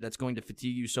weight that's going to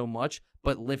fatigue you so much,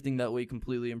 but lifting that weight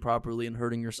completely improperly and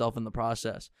hurting yourself in the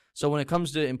process. So when it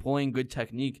comes to employing good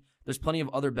technique, there's plenty of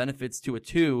other benefits to it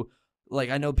too.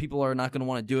 Like, I know people are not going to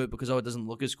want to do it because, it doesn't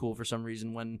look as cool for some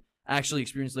reason, when actually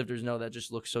experienced lifters know that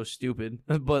just looks so stupid.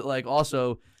 But like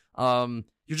also,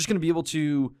 you're just going to be able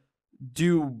to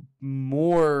do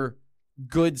more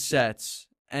good sets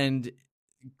and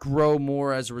grow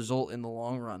more as a result in the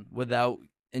long run without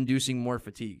inducing more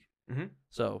fatigue. Mm-hmm.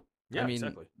 So, yeah, I mean,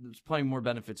 exactly. There's plenty more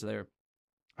benefits there.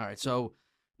 All right, so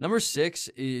number 6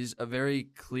 is a very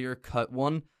clear-cut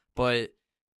one, but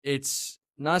it's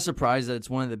not a surprise that it's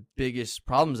one of the biggest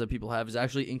problems that people have is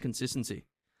actually inconsistency,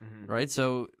 right?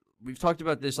 So we've talked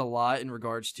about this a lot in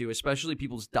regards to especially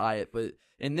people's diet, but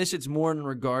in this it's more in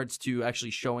regards to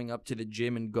actually showing up to the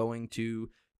gym and going to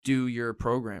do your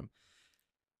program.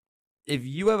 If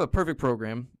you have a perfect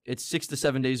program, it's 6 to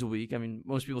 7 days a week. I mean,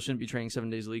 most people shouldn't be training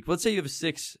 7 days a week. Let's say you have a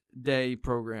 6-day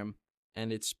program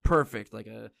and it's perfect. Like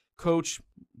a coach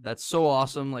that's so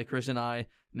awesome, like Chris and I,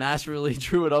 masterfully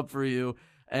drew it up for you.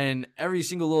 And every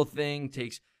single little thing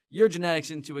takes your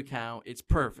genetics into account. It's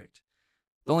perfect.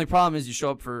 The only problem is you show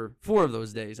up for 4 of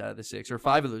those days out of the 6 or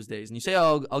 5 of those days. And you say,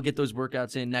 oh, I'll get those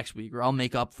workouts in next week, or I'll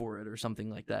make up for it or something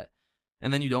like that.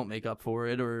 And then you don't make up for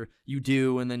it, or you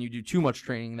do, and then you do too much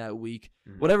training that week.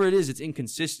 Mm-hmm. Whatever it is, it's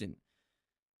inconsistent.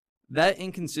 That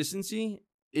inconsistency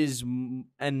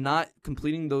and not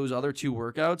completing those other 2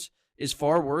 workouts is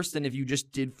far worse than if you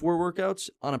just did 4 workouts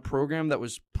on a program that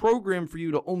was programmed for you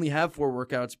to only have 4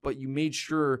 workouts, but you made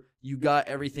sure you got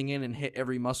everything in and hit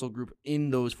every muscle group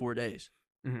in those 4 days.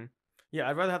 Mm-hmm. Yeah,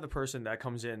 I'd rather have the person that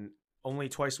comes in only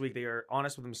twice a week, they are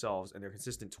honest with themselves and they're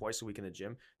consistent twice a week in the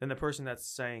gym, than the person that's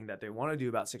saying that they want to do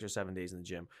about 6 or 7 days in the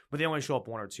gym, but they only show up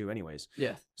 1 or 2 anyways.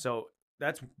 Yeah. So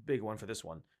that's a big one for this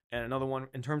one. And another one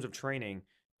in terms of training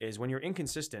is when you're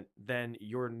inconsistent, then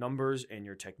your numbers and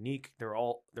your technique, they're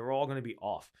all going to be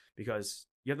off, because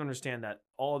you have to understand that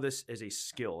all of this is a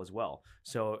skill as well.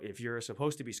 So if you're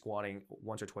supposed to be squatting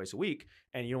once or twice a week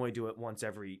and you only do it once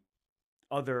every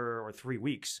other or 3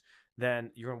 weeks,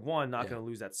 then you're going to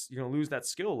lose that. You're going to lose that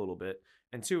skill a little bit.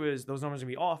 And 2 is those numbers are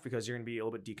going to be off because you're going to be a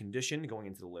little bit deconditioned going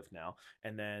into the lift now.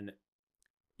 And then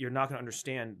you're not going to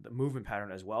understand the movement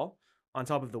pattern as well. on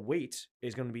top of the weight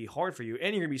is going to be hard for you,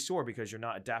 and you're going to be sore because you're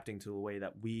not adapting to the way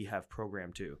that we have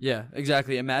programmed to. Yeah,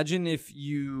 exactly. Imagine if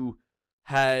you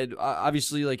had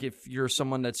obviously, like, if you're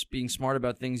someone that's being smart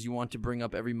about things, you want to bring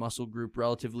up every muscle group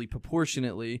relatively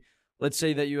proportionately. Let's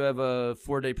say that you have a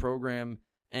 4-day program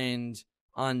and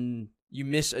you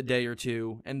miss a day or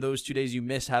two, and those 2 days you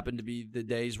miss happen to be the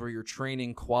days where you're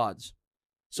training quads.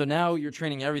 So now you're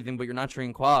training everything, but you're not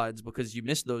training quads because you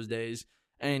missed those days,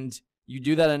 and you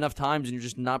do that enough times and you're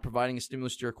just not providing a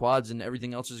stimulus to your quads, and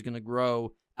everything else is going to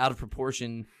grow out of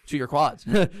proportion to your quads,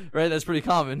 right? That's pretty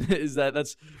common.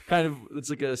 That's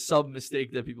like a sub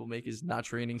mistake that people make, is not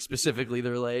training specifically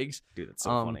their legs. Dude, that's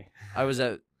so funny. I was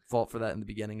at fault for that in the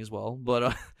beginning as well,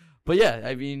 but yeah,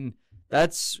 I mean,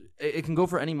 it can go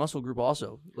for any muscle group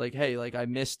also. Like, hey, like, I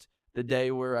missed the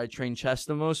day where I trained chest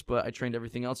the most, but I trained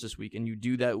everything else this week, and you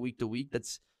do that week to week.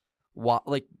 That's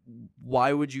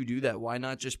why would you do that? Why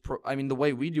not just I mean, the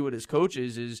way we do it as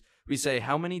coaches is we say,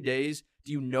 how many days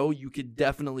do you know you could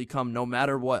definitely come no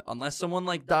matter what? Unless someone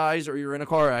like dies or you're in a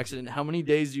car accident, how many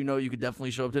days do you know you could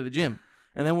definitely show up to the gym?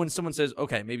 And then when someone says,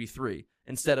 okay, maybe 3,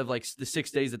 instead of like the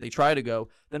 6 days that they try to go,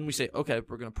 then we say, okay,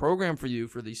 we're going to program for you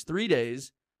for these 3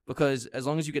 days, because as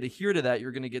long as you get adhere to that,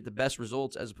 you're going to get the best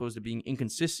results, as opposed to being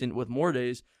inconsistent with more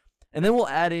days. And then we'll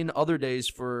add in other days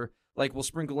for, like, we'll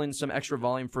sprinkle in some extra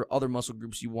volume for other muscle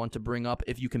groups you want to bring up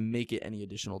if you can make it any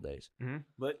additional days. Mm-hmm.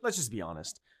 But let's just be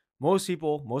honest. Most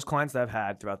clients that I've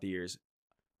had throughout the years,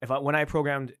 when I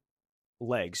programmed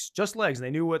just legs, and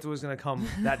they knew what was going to come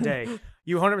that day,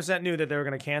 you 100% knew that they were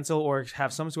going to cancel or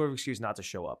have some sort of excuse not to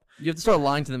show up. You have to start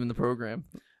lying to them in the program.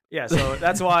 Yeah, so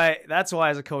that's why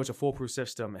as a coach, a foolproof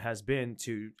system has been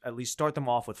to at least start them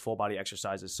off with full body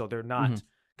exercises, so they're not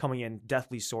coming in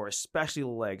deathly sore, especially the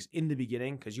legs in the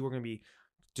beginning, because you are going to be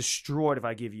destroyed if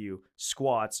I give you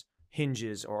squats,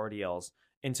 hinges, or RDLs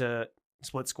into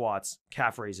split squats,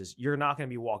 calf raises. You're not going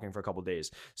to be walking for a couple of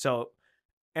days. So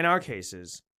in our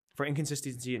cases, for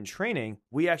inconsistency in training,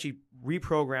 we actually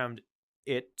reprogrammed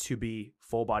it to be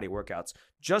full body workouts,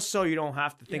 just so you don't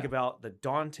have to think about the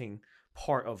daunting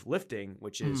part of lifting,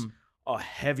 which is a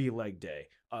heavy leg day,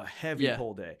 a heavy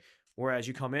pull day. Whereas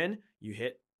you come in, you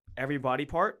hit every body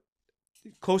part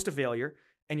close to failure,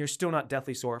 and you're still not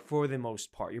deathly sore for the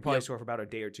most part. You're probably sore for about a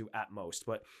day or two at most,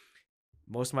 but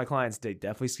most of my clients, they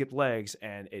definitely skip legs,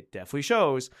 and it definitely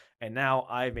shows. And now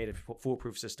I've made a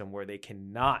foolproof system where they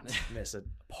cannot miss a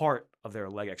part of their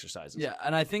leg exercises. Yeah,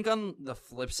 and I think on the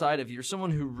flip side, if you're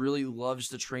someone who really loves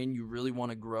to train, you really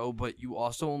want to grow, but you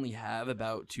also only have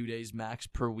about 2 days max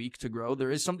per week to grow,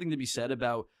 there is something to be said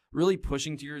about really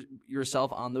pushing to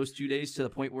yourself on those 2 days, to the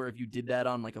point where if you did that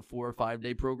on like a 4 or 5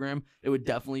 day program, it would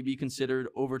definitely be considered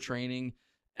overtraining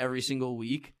every single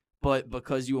week. But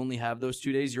because you only have those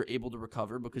 2 days, you're able to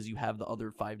recover because you have the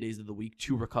other 5 days of the week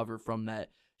to recover from that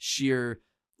sheer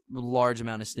large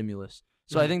amount of stimulus.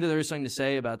 So I think that there is something to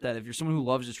say about that. If you're someone who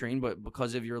loves to train, but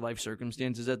because of your life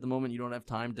circumstances at the moment, you don't have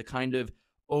time to kind of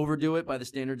overdo it by the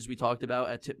standards we talked about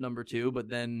at tip number 2, but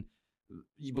then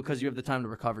because you have the time to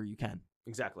recover, you can.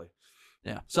 Exactly.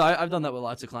 Yeah. So I've done that with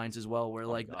lots of clients as well, where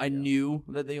I knew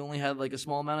that they only had like a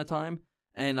small amount of time.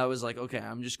 And I was like, okay,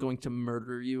 I'm just going to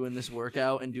murder you in this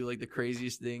workout and do like the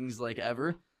craziest things like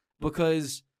ever,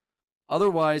 because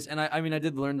otherwise, and I mean, I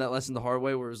did learn that lesson the hard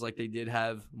way, where it was like they did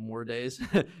have more days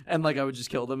and like I would just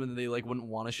kill them and they like wouldn't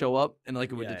want to show up, and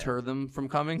like it would deter them from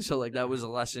coming. So like that was a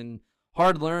lesson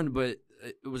hard learned, but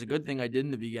it was a good thing I did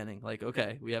in the beginning. Like,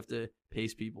 okay, we have to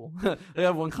pace people. I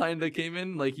have one client that came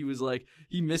in, like he was like,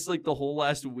 he missed like the whole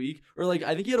last week, or like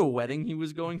I think he had a wedding he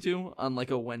was going to on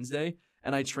like a Wednesday.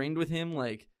 And I trained with him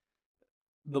like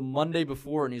the Monday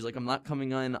before, and he's like, I'm not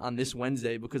coming on this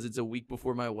Wednesday because it's a week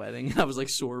before my wedding. I was like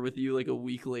sore with you like a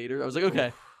week later. I was like,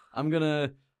 okay,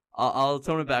 I'll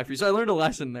tone it back for you. So I learned a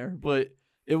lesson there, but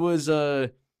it was,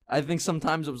 I think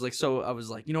sometimes it was like, so I was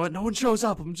like, you know what? No one shows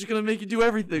up. I'm just going to make you do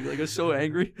everything. Like I was so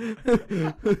angry.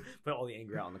 Put all the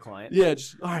anger out on the client. Yeah.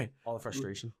 Just, all right. All the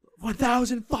frustration.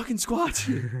 1,000 fucking squats.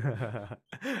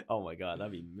 Oh my God.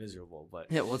 That'd be miserable. But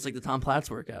yeah, well, it's like the Tom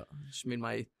Platz workout. Just made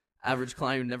my average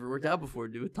client who never worked out before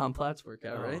do a Tom Platz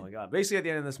workout, right? Oh my God. Basically, at the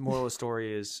end of this moral of the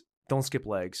story is don't skip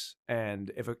legs.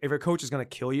 And if a coach is going to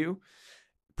kill you,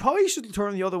 probably you should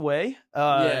turn the other way.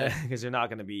 Because you're not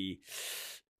going to be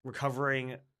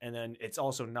recovering, and then it's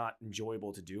also not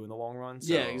enjoyable to do in the long run.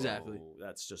 So yeah, exactly.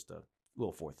 That's just a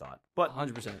little forethought. But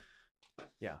 100%.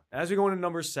 Yeah. As we go into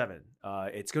number 7,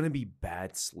 it's going to be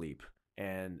bad sleep.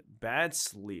 And bad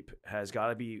sleep has got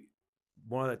to be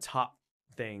one of the top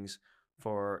things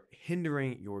for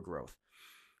hindering your growth.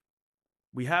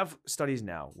 We have studies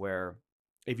now where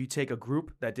if you take a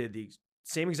group that did the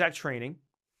same exact training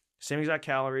same exact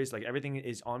calories, like everything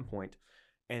is on point,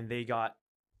 and they got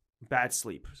bad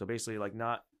sleep. So basically, like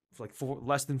not like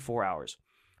less than 4 hours,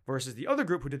 versus the other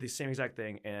group who did the same exact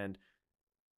thing and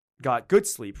got good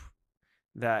sleep.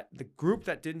 That the group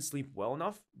that didn't sleep well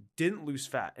enough didn't lose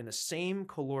fat in the same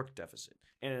caloric deficit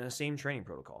and in the same training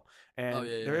protocol. And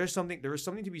there is something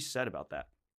to be said about that.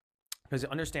 Because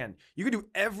understand, you can do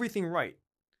everything right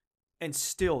and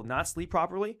still not sleep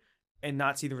properly and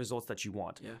not see the results that you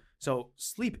want. Yeah. So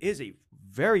sleep is a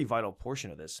very vital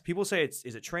portion of this. People say is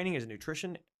it training, is it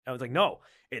nutrition? I was like, no,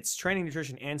 it's training,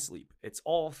 nutrition, and sleep. It's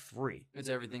all three. It's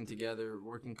everything together,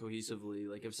 working cohesively.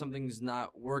 Like if something's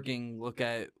not working, look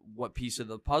at what piece of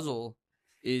the puzzle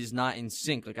is not in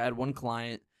sync. Like I had one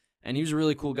client, and he was a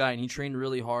really cool guy, and he trained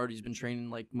really hard. He's been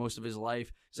training like most of his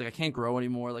life. He's like, I can't grow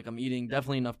anymore. Like I'm eating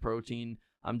definitely enough protein.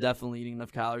 I'm definitely eating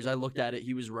enough calories. I looked at it.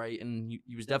 He was right, and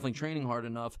he was definitely training hard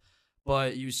enough.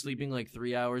 But he was sleeping like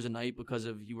 3 hours a night because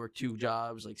he worked 2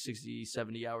 jobs, like 60,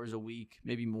 70 hours a week,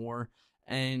 maybe more.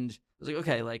 And I was like,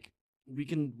 okay, like we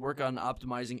can work on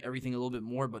optimizing everything a little bit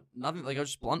more, but nothing, like I was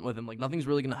just blunt with him. Like nothing's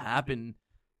really going to happen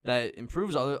that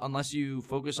improves unless you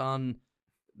focus on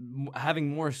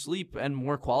having more sleep and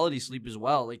more quality sleep as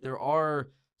well. Like there are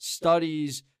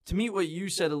studies to meet what you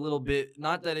said a little bit,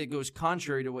 not that it goes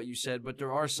contrary to what you said, but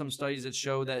there are some studies that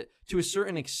show that to a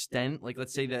certain extent, like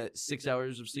let's say that 6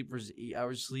 hours of sleep versus 8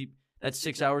 hours of sleep, that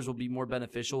 6 hours will be more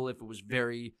beneficial if it was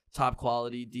very top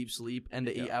quality, deep sleep, and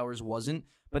the 8 hours wasn't.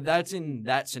 But that's in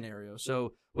that scenario.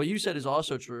 So what you said is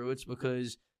also true. It's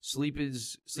because sleep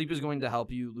is going to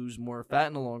help you lose more fat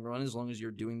in the long run, as long as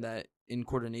you're doing that in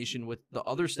coordination with the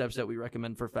other steps that we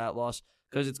recommend for fat loss,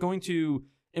 because it's going to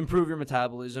improve your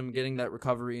metabolism, getting that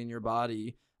recovery in your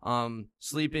body.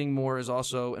 Sleeping more is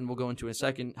also, and we'll go into in a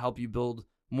second, help you build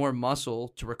more muscle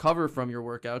to recover from your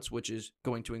workouts, which is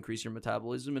going to increase your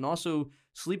metabolism. And also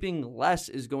sleeping less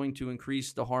is going to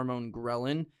increase the hormone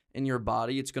ghrelin in your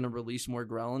body. It's going to release more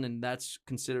ghrelin, and that's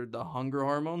considered the hunger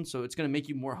hormone. So it's going to make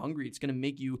you more hungry. It's going to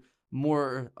make you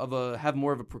have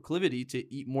more of a proclivity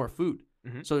to eat more food.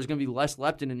 Mm-hmm. So there's going to be less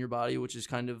leptin in your body, which is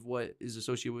kind of what is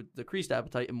associated with decreased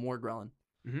appetite and more ghrelin.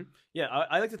 Mm-hmm. Yeah,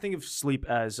 I like to think of sleep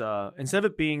as instead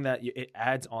of it being that it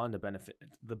adds on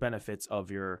the benefits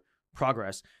of your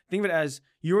progress, think of it as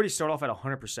you already start off at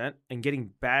 100%, and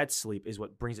getting bad sleep is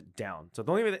what brings it down. So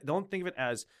don't think of it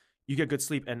as you get good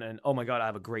sleep and oh my God, I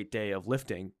have a great day of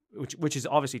lifting, which is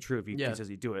obviously true if you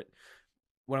consistently do it.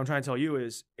 What I'm trying to tell you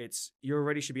is you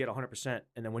already should be at 100%,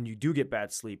 and then when you do get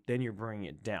bad sleep, then you're bringing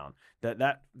it down.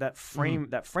 That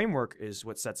framework is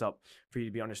what sets up for you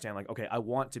to understand like, okay, I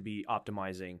want to be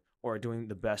optimizing or doing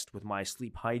the best with my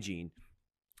sleep hygiene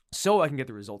so I can get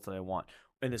the results that I want.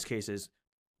 In this case is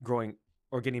growing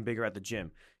or getting bigger at the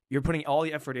gym. You're putting all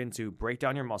the effort in to break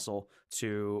down your muscle,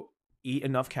 to eat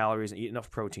enough calories and eat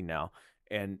enough protein now.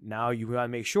 And now you got to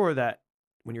make sure that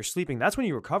when you're sleeping, that's when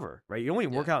you recover, right? You only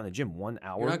work out in the gym 1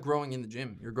 hour. You're not growing in the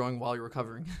gym. You're growing while you're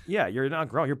recovering. Yeah, you're not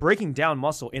growing. You're breaking down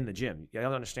muscle in the gym. You got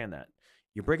to understand that.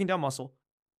 You're breaking down muscle,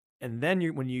 and then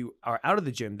when you are out of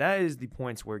the gym, that is the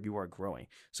points where you are growing.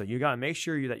 So you got to make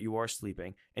sure that you are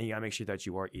sleeping, and you got to make sure that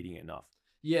you are eating enough.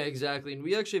 Yeah, exactly. And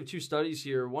we actually have 2 studies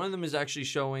here. One of them is actually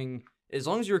showing as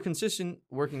long as you're consistent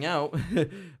working out,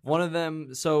 one of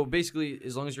them, so basically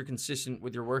as long as you're consistent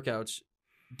with your workouts,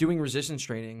 doing resistance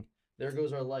training, there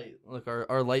goes our light. Look,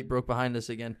 our light broke behind us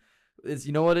again. It's,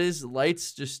 you know what it is?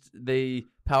 Lights, just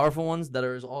powerful ones that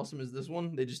are as awesome as this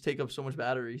one, they just take up so much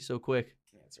battery so quick.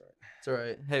 Yeah, that's all right. It's all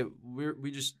right. Hey, we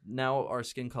just, now our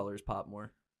skin colors pop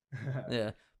more.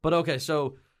 Yeah. But okay,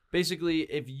 so basically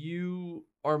if you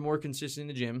are more consistent in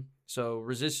the gym, so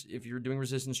if you're doing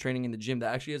resistance training in the gym,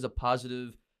 that actually has a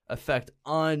positive effect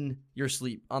on your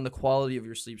sleep, on the quality of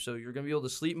your sleep. So you're going to be able to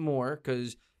sleep more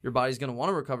because your body's going to want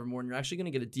to recover more, and you're actually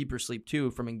going to get a deeper sleep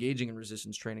too from engaging in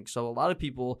resistance training. So a lot of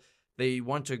people, they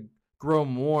want to grow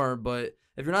more, but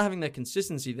if you're not having that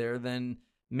consistency there, then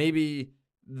maybe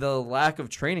the lack of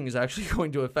training is actually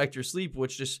going to affect your sleep,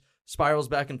 which just spirals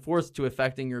back and forth to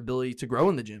affecting your ability to grow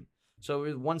in the gym. So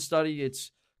with one study,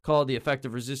 it's called The Effect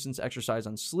of Resistance Exercise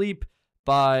on Sleep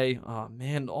by, oh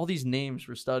man, all these names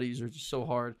for studies are just so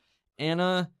hard.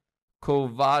 Anna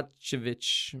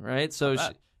Kovacevic, right?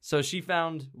 So she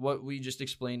found what we just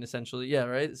explained essentially. Yeah,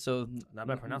 right? So not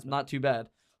bad pronouncement. Not too bad.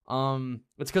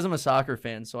 It's because I'm a soccer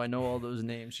fan, so I know all those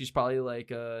names. She's probably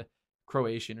like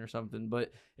Croatian or something.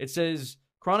 But it says,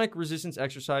 chronic resistance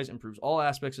exercise improves all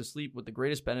aspects of sleep with the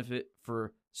greatest benefit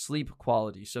for sleep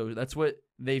quality. So that's what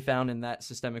they found in that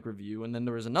systemic review. And then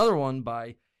there was another one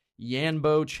by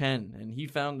Yanbo Chen, and he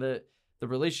found that the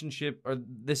relationship, or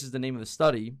this is the name of the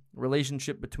study,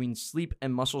 relationship between sleep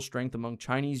and muscle strength among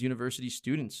Chinese university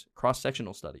students,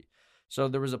 cross-sectional study. So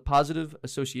there was a positive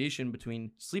association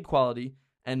between sleep quality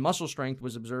and muscle strength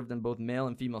was observed in both male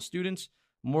and female students.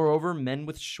 Moreover, men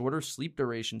with shorter sleep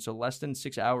duration, so less than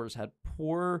 6 hours, had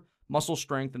poorer muscle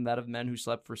strength than that of men who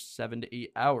slept for 7 to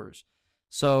 8 hours.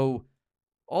 So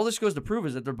all this goes to prove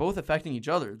is that they're both affecting each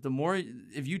other. The more,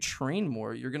 if you train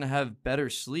more, you're going to have better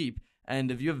sleep.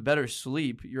 And if you have better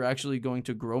sleep, you're actually going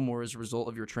to grow more as a result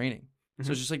of your training.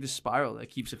 So it's just like this spiral that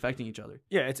keeps affecting each other.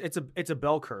 Yeah, it's a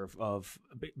bell curve of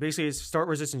basically it's start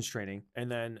resistance training, and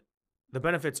then the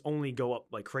benefits only go up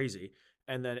like crazy,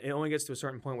 and then it only gets to a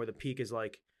certain point where the peak is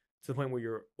like to the point where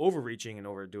you're overreaching and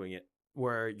overdoing it,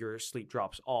 where your sleep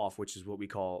drops off, which is what we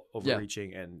call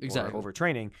overreaching and or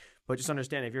overtraining. But just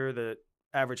understand, if you're the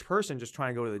average person just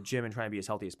trying to go to the gym and trying to be as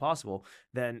healthy as possible,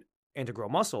 then and to grow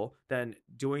muscle, then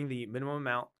doing the minimum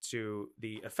amount to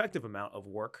the effective amount of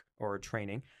work or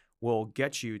training will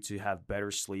get you to have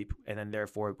better sleep, and then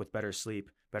therefore with better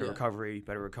sleep, better recovery,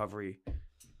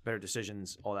 better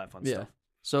decisions, all that fun stuff.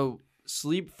 So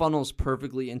sleep funnels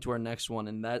perfectly into our next one,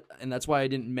 and that's why I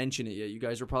didn't mention it yet. You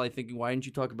guys are probably thinking, why didn't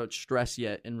you talk about stress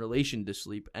yet in relation to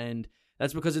sleep? And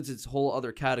that's because it's its whole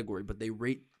other category, but they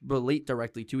relate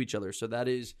directly to each other. So that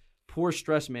is poor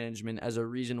stress management as a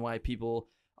reason why people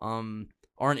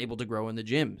aren't able to grow in the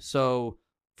gym. So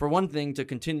for one thing, to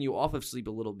continue off of sleep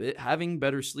a little bit, having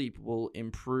better sleep will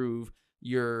improve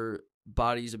your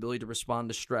body's ability to respond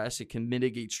to stress. It can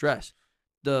mitigate stress.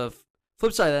 The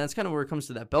flip side of that, that's kind of where it comes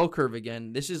to that bell curve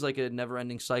again. This is like a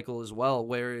never-ending cycle as well,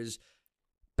 whereas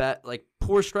like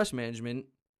poor stress management,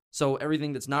 so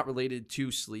everything that's not related to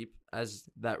sleep, as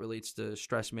that relates to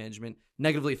stress management,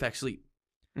 negatively affects sleep.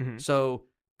 Mm-hmm. So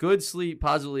good sleep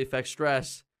positively affects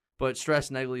stress, but stress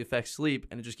negatively affects sleep,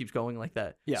 and it just keeps going like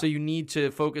that. Yeah. So you need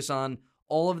to focus on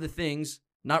all of the things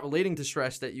not relating to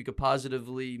stress that you could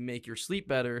positively make your sleep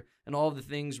better, and all of the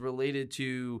things related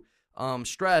to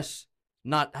stress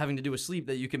not having to do with sleep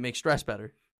that you can make stress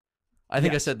better. I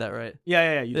think I said that right.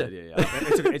 Yeah, you did. Yeah.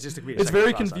 It's just it's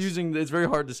very confusing. It's very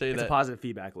hard to say that. It's a positive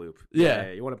feedback loop.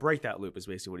 Yeah. You want to break that loop is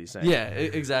basically what he's saying. Yeah,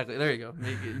 exactly. There you go.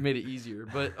 Made it easier.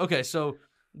 But okay, so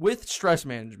with stress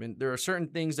management, there are certain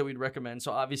things that we'd recommend.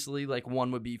 So obviously, like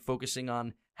one would be focusing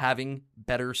on having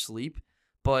better sleep.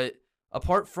 But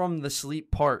apart from the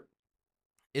sleep part,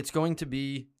 it's going to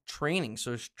be training.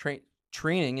 So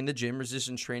training in the gym,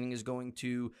 resistance training, is going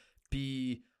to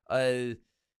be a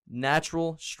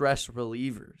natural stress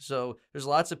reliever. So there's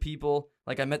lots of people,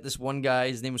 like I met this one guy,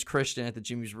 his name was Christian at the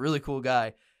gym. He was a really cool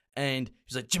guy. And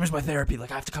he's like, gym is my therapy.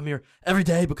 Like I have to come here every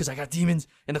day because I got demons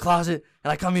in the closet,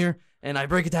 and I come here and I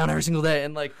break it down every single day.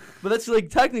 And like, but that's like,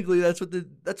 technically that's what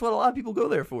a lot of people go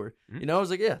there for. Mm-hmm. You know, I was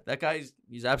like, yeah, that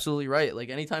he's absolutely right. Like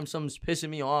anytime someone's pissing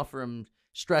me off or I'm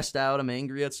stressed out, I'm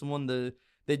angry at someone, the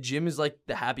gym is like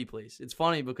the happy place. It's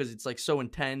funny because it's like so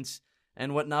intense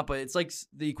and whatnot, but it's like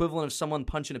the equivalent of someone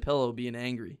punching a pillow being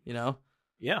angry, you know?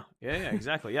 Yeah,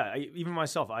 exactly. Yeah, even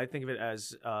myself, I think of it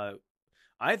as,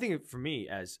 for me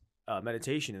as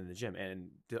meditation in the gym, and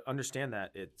to understand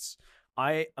that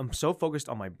I am so focused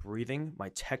on my breathing,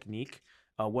 my technique,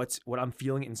 what I'm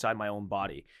feeling inside my own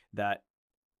body, that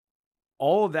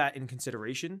all of that in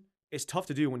consideration is tough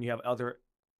to do when you have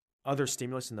other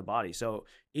stimulus in the body. So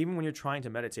even when you're trying to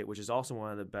meditate, which is also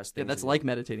one of the best things. Yeah, that's like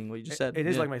meditating, what you just said. It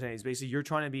is like meditating. It's basically you're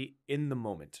trying to be in the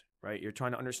moment, right? You're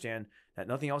trying to understand that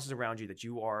nothing else is around you, that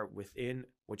you are within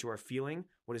what you are feeling,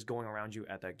 what is going around you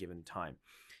at that given time.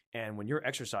 And when you're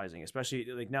exercising, especially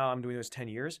like now I'm doing this 10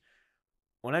 years,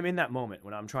 when I'm in that moment,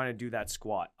 when I'm trying to do that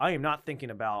squat, I am not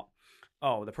thinking about,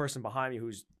 the person behind me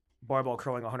who's barbell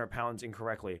curling 100 pounds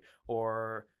incorrectly,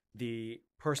 or the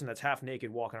person that's half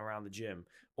naked walking around the gym,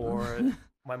 or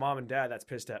my mom and dad that's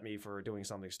pissed at me for doing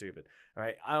something stupid. All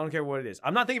right. I don't care what it is.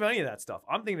 I'm not thinking about any of that stuff.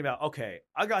 I'm thinking about, okay,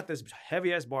 I got this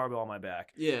heavy ass barbell on my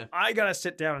back. Yeah. I got to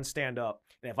sit down and stand up.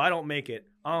 And if I don't make it,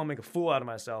 I'll make a fool out of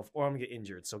myself, or I'm gonna get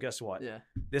injured. So guess what? Yeah.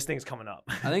 This thing's coming up.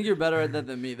 I think you're better at that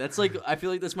than me. That's like, I feel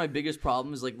like that's my biggest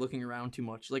problem, is like looking around too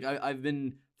much. Like I've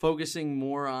been focusing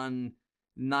more on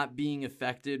not being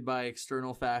affected by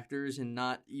external factors, and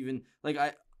not even like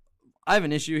I have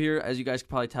an issue here. As you guys can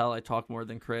probably tell, I talk more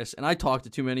than Chris, and I talk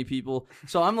to too many people.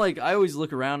 So I'm like, I always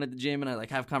look around at the gym and I like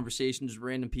have conversations with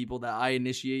random people that I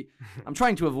initiate. I'm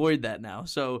trying to avoid that now.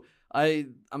 So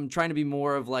I'm trying to be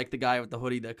more of like the guy with the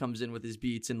hoodie that comes in with his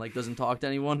beats and like doesn't talk to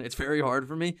anyone. It's very hard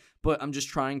for me, but I'm just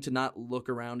trying to not look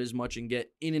around as much and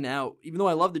get in and out. Even though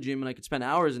I love the gym and I could spend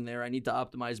hours in there, I need to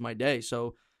optimize my day.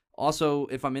 So also,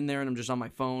 if I'm in there and I'm just on my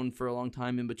phone for a long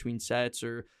time in between sets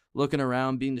or looking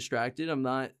around, being distracted, I'm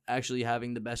not actually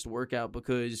having the best workout,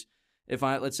 because if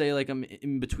let's say like I'm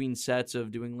in between sets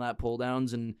of doing lat pull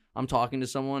downs and I'm talking to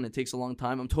someone, it takes a long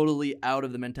time. I'm totally out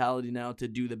of the mentality now to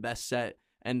do the best set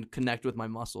and connect with my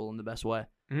muscle in the best way.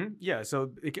 Mm-hmm. Yeah.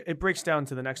 So it breaks down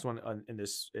to the next one in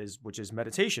this which is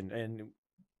meditation. And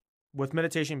with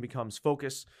meditation becomes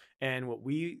focus. And what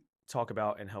we talk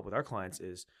about and help with our clients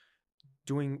is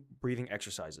doing breathing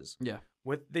exercises. Yeah.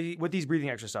 With these breathing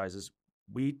exercises,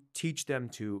 we teach them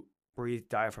to breathe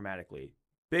diaphragmatically.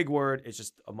 Big word. It's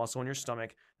just a muscle in your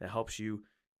stomach that helps you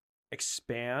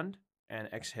expand and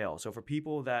exhale. So for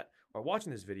people that are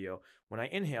watching this video, when I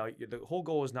inhale, the whole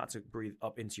goal is not to breathe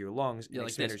up into your lungs and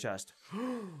expand your chest.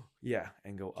 Yeah,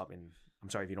 and go up. And I'm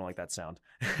sorry if you don't like that sound.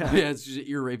 Yeah, it's just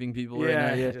ear raping people right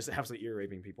now. Yeah, just absolutely ear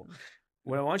raping people.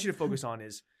 What I want you to focus on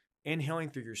is inhaling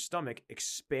through your stomach,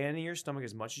 expanding your stomach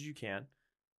as much as you can,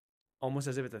 almost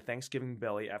as if it's a Thanksgiving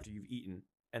belly after you've eaten,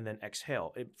 and then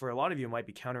exhale. For a lot of you, it might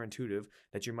be counterintuitive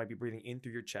that you might be breathing in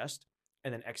through your chest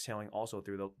and then exhaling also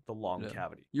through the lung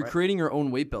cavity. You're creating your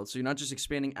own weight belt. So you're not just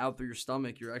expanding out through your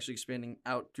stomach. You're actually expanding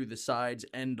out through the sides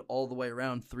and all the way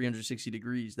around 360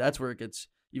 degrees. That's where it gets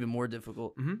even more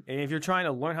difficult. Mm-hmm. And if you're trying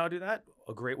to learn how to do that,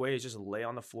 a great way is just lay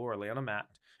on the floor, lay on a mat,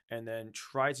 and then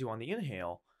try to, on the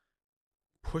inhale,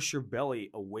 push your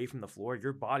belly away from the floor.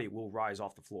 Your body will rise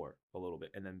off the floor a little bit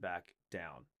and then back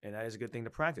down. And that is a good thing to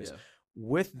practice. Yeah.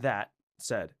 With that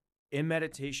said, in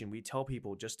meditation, we tell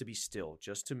people just to be still,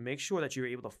 just to make sure that you're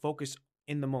able to focus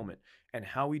in the moment. And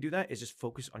how we do that is just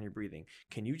focus on your breathing.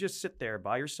 Can you just sit there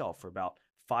by yourself for about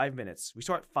 5 minutes? We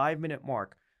start 5-minute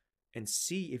mark and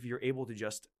see if you're able to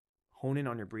just hone in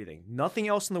on your breathing. Nothing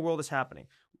else in the world is happening.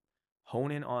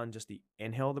 Hone in on just the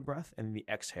inhale of the breath and the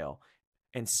exhale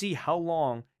and see how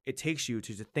long it takes you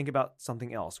to think about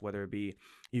something else, whether it be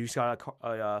you just got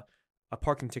a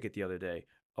parking ticket the other day,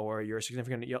 or your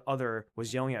significant other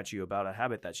was yelling at you about a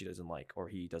habit that she doesn't like or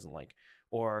he doesn't like,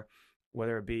 or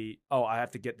whether it be, oh, I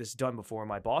have to get this done before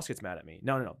my boss gets mad at me.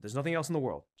 No. There's nothing else in the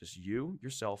world. Just you,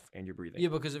 yourself, and your breathing. Yeah,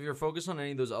 because if you're focused on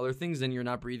any of those other things, then you're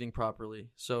not breathing properly.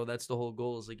 So that's the whole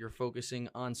goal, is like you're focusing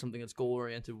on something that's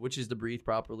goal-oriented, which is to breathe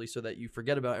properly so that you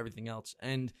forget about everything else.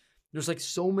 And there's like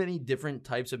so many different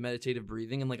types of meditative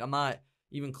breathing. And like I'm not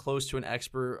even close to an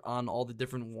expert on all the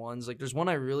different ones. Like there's one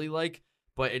I really like,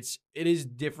 but it is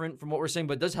different from what we're saying,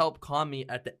 but it does help calm me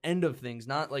at the end of things,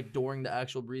 not like during the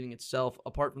actual breathing itself,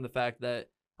 apart from the fact that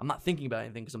I'm not thinking about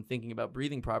anything because I'm thinking about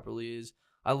breathing properly. Is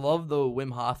I love the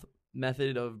Wim Hof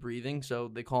method of breathing. So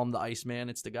they call him the Iceman.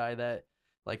 It's the guy that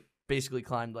like basically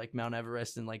climbed like Mount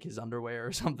Everest in like his underwear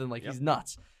or something. Like He's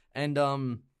nuts. And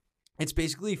it's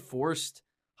basically forced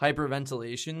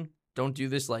hyperventilation. Don't do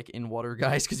this like in water,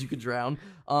 guys, because you could drown.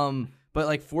 But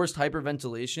like forced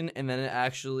hyperventilation, and then it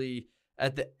actually,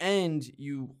 at the end,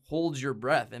 you hold your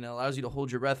breath, and it allows you to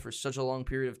hold your breath for such a long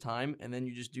period of time, and then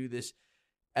you just do this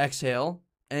exhale,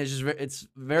 and it's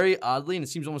very oddly, and it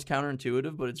seems almost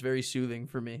counterintuitive, but it's very soothing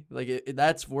for me. Like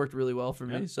that's worked really well for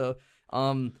me. So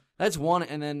that's one,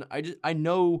 and then I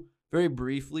know very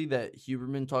briefly that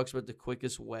Huberman talks about the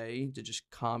quickest way to just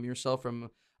calm yourself from,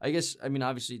 I guess, I mean,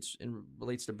 obviously it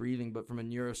relates to breathing, but from a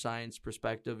neuroscience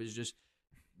perspective is just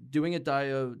doing it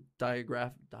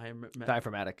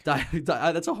diaphragmatic.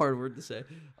 That's a hard word to say.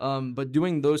 But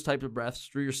doing those types of breaths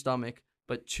through your stomach,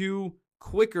 but 2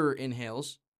 quicker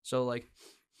inhales. So like,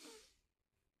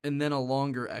 and then a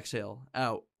longer exhale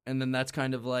out. And then that's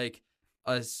kind of like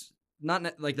that's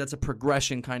a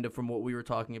progression kind of from what we were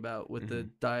talking about with the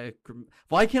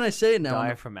why can't I say it now?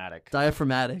 Diaphragmatic.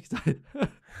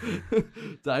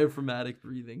 Diaphragmatic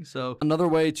breathing. So another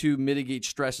way to mitigate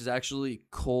stress is actually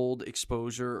cold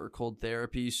exposure or cold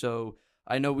therapy. So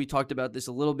I know we talked about this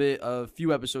a little bit a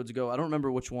few episodes ago. I don't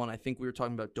remember which one. I think we were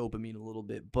talking about dopamine a little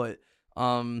bit, but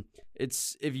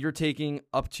it's if you're taking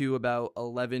up to about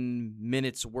 11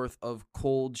 minutes worth of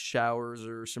cold showers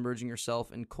or submerging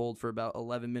yourself in cold for about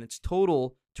 11 minutes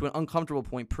total to an uncomfortable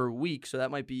point per week. So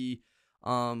that might be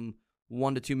 1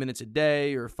 to 2 minutes a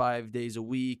day or 5 days a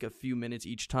week, a few minutes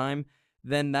each time.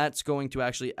 Then that's going to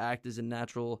actually act as a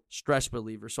natural stress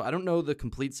reliever. So I don't know the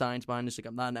complete science behind this. Like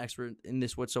I'm not an expert in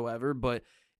this whatsoever, but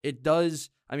it does.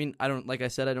 I mean, I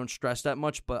don't stress that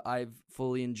much, but I've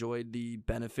fully enjoyed the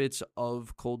benefits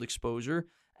of cold exposure.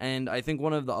 And I think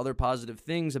one of the other positive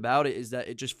things about it is that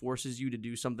it just forces you to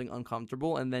do something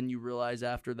uncomfortable, and then you realize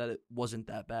after that it wasn't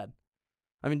that bad.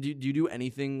 I mean, do you do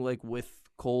anything like with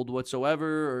cold whatsoever,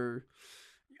 or?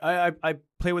 I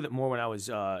play with it more when I was,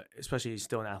 especially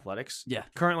still in athletics. Yeah.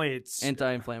 Currently, it's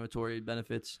anti-inflammatory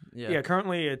benefits. Yeah.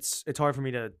 Currently, it's hard for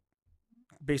me to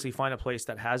basically find a place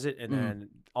that has it, and then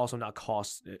also not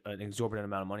cost an exorbitant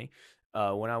amount of money.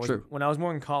 When I was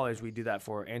more in college, we did that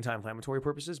for anti-inflammatory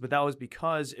purposes, but that was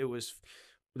because it was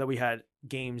that we had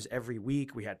games every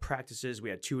week, we had practices, we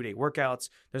had 2-day workouts.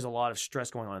 There's a lot of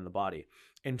stress going on in the body.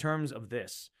 In terms of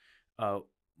this,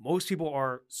 most people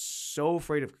are so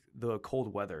afraid of the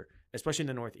cold weather, especially in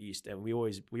the Northeast, and we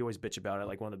always bitch about it.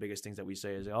 Like one of the biggest things that we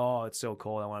say is, "Oh, it's so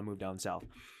cold, I want to move down south."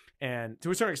 And to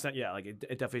a certain extent, yeah, like it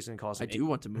definitely is going to cause. I do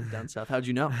want to move down south. How'd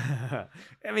you know? I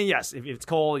mean, yes, if it's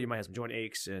cold, you might have some joint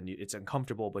aches and it's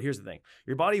uncomfortable. But here's the thing: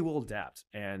 your body will adapt.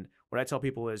 And what I tell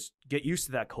people is, get used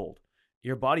to that cold.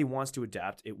 Your body wants to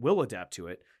adapt; it will adapt to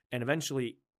it, and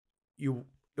eventually,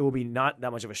 it will be not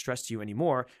that much of a stress to you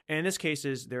anymore. And in this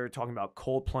cases, they're talking about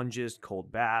cold plunges,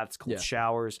 cold baths, cold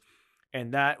showers.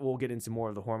 And that will get into more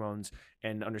of the hormones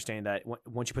and understanding that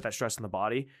once you put that stress on the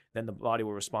body, then the body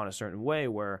will respond a certain way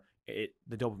where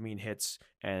the dopamine hits,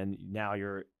 and now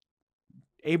you're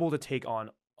able to take on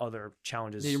other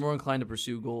challenges. Yeah, you're more inclined to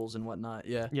pursue goals and whatnot.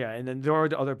 Yeah. Yeah, and then there are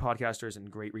other podcasters and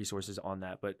great resources on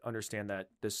that, but understand that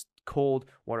this cold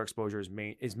water exposure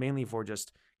is mainly for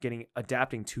just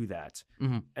adapting to that,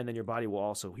 and then your body will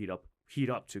also heat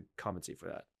up to compensate for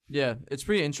that. Yeah, it's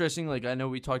pretty interesting. Like, I know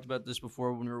we talked about this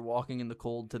before when we were walking in the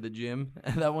cold to the gym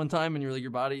that one time, and you're like,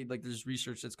 your body, like, there's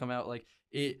research that's come out, like,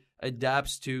 it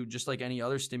adapts to just like any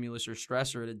other stimulus or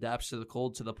stressor. It adapts to the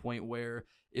cold to the point where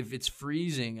if it's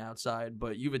freezing outside,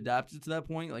 but you've adapted to that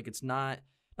point, like, it's not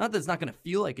that it's not going to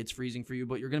feel like it's freezing for you,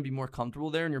 but you're going to be more comfortable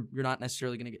there, and you're not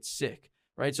necessarily going to get sick,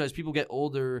 right? So as people get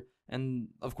older, and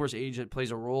of course age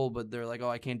plays a role, but they're like, oh,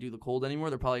 I can't do the cold anymore,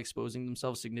 they're probably exposing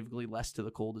themselves significantly less to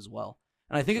the cold as well.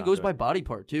 And I think it goes by body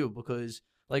part too, because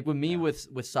like with me with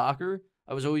soccer,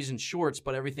 I was always in shorts,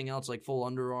 but everything else like full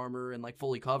Under Armour and like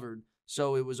fully covered.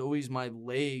 So it was always my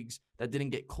legs that didn't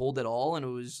get cold at all, and it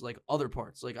was like other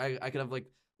parts. Like I could have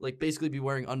like basically be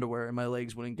wearing underwear and my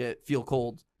legs wouldn't feel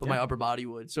cold, but my upper body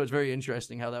would. So it's very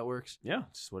interesting how that works. Yeah,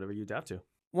 just whatever you adapt to.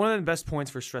 One of the best points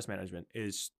for stress management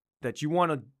is that you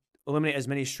want to eliminate as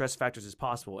many stress factors as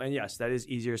possible. And yes, that is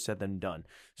easier said than done.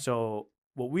 So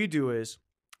what we do is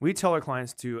we tell our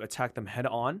clients to attack them head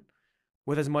on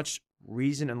with as much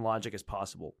reason and logic as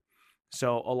possible.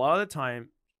 So a lot of the time,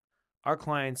 our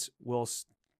clients will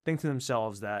think to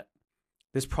themselves that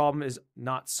this problem is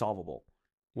not solvable,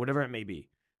 whatever it may be,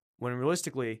 when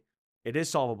realistically, it is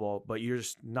solvable, but you're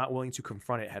just not willing to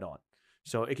confront it head on.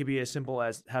 So it could be as simple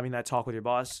as having that talk with your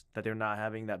boss, that they're not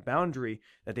having that boundary,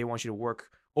 that they want you to work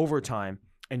overtime,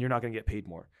 and you're not going to get paid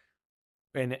more.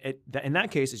 And in that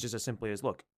case, it's just as simply as,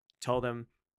 look, tell them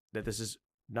that this is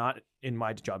not in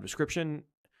my job description,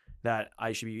 that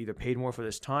I should be either paid more for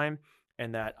this time,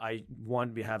 and that I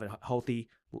want to have a healthy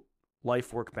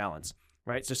life-work balance,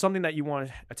 right? So something that you want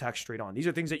to attack straight on. These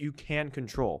are things that you can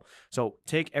control. So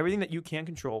take everything that you can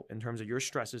control in terms of your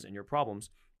stresses and your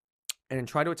problems, and then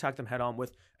try to attack them head on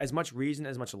with as much reason,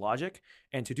 as much logic.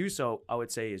 And to do so, I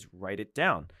would say, is write it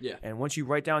down. Yeah. And once you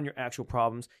write down your actual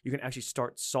problems, you can actually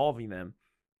start solving them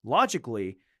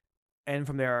logically, and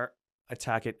from there,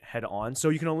 attack it head on, so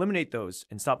you can eliminate those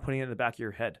and stop putting it in the back of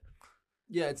your head.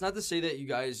 Yeah, it's not to say that you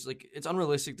guys, like, it's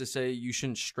unrealistic to say you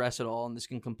shouldn't stress at all, and this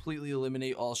can completely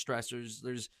eliminate all stressors.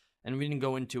 And we didn't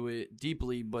go into it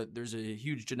deeply, but there's a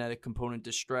huge genetic component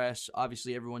to stress.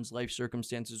 Obviously, everyone's life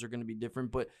circumstances are going to be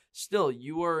different, but still,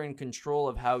 you are in control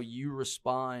of how you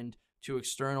respond to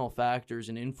external factors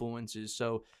and influences.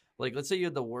 So, like, let's say you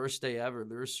had the worst day ever.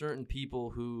 There are certain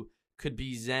people who could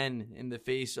be zen in the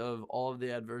face of all of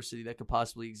the adversity that could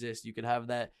possibly exist. You could have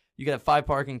 5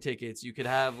 parking tickets. You could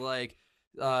have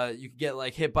you could get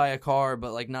like hit by a car,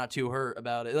 but like not too hurt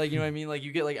about it. Like, you know what I mean? Like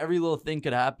you get like every little thing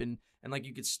could happen, and like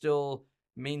you could still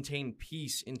maintain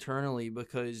peace internally,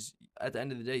 because at the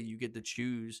end of the day, you get to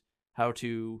choose how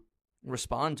to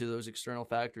respond to those external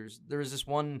factors. There was this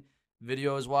one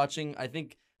video I was watching. I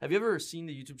think, have you ever seen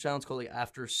the YouTube channel? It's called like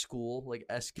After School, like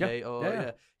SKO.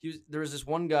 Yeah. There was this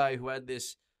one guy who had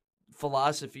this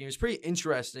philosophy. It was pretty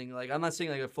interesting. Like, I'm not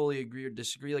saying like I fully agree or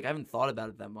disagree. Like, I haven't thought about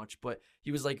it that much, but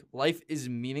he was like, life is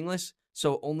meaningless,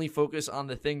 so only focus on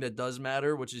the thing that does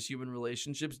matter, which is human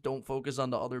relationships. Don't focus on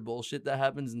the other bullshit that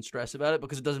happens and stress about it,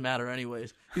 because it doesn't matter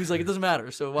anyways. He was like, it doesn't matter,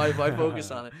 so why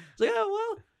focus on it? It's like,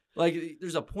 oh, well, like,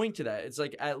 there's a point to that. It's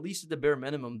like, at least at the bare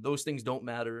minimum, those things don't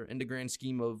matter in the grand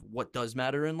scheme of what does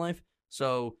matter in life.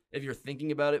 So if you're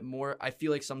thinking about it more, I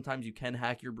feel like sometimes you can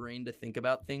hack your brain to think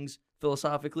about things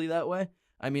philosophically that way.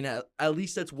 I mean, at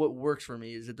least that's what works for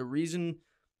me. Is that the reason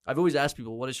I've always asked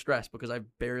people, what is stress? Because I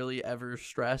barely ever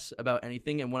stress about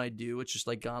anything. And when I do, it's just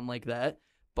like gone like that.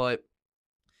 But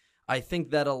I think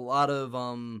that a lot of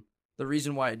the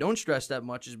reason why I don't stress that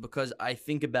much is because I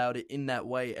think about it in that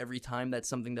way every time that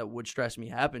something that would stress me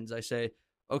happens. I say,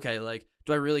 okay, like,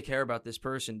 do I really care about this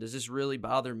person? Does this really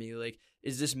bother me? Like,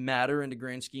 is this matter in the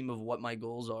grand scheme of what my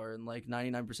goals are? And like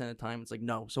 99% of the time, it's like,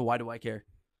 no. So why do I care?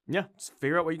 Yeah, just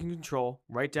figure out what you can control.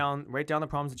 Write down the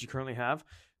problems that you currently have.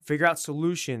 Figure out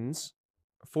solutions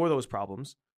for those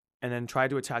problems, and then try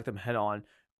to attack them head on,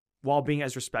 while being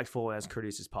as respectful and as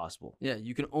courteous as possible. Yeah,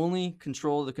 you can only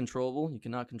control the controllable. You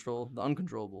cannot control the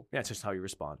uncontrollable. Yeah, it's just how you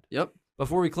respond. Yep.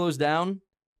 Before we close down,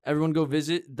 everyone go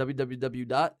visit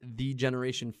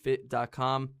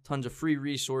www.thegenerationfit.com. Tons of free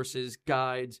resources,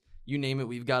 guides, you name it,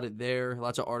 we've got it there.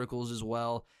 Lots of articles as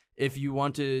well. If you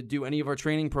want to do any of our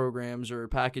training programs or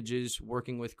packages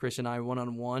working with Chris and I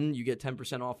one-on-one, you get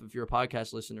 10% off if you're a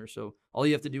podcast listener. So all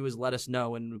you have to do is let us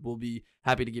know, and we'll be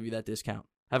happy to give you that discount.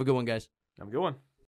 Have a good one, guys. Have a good one.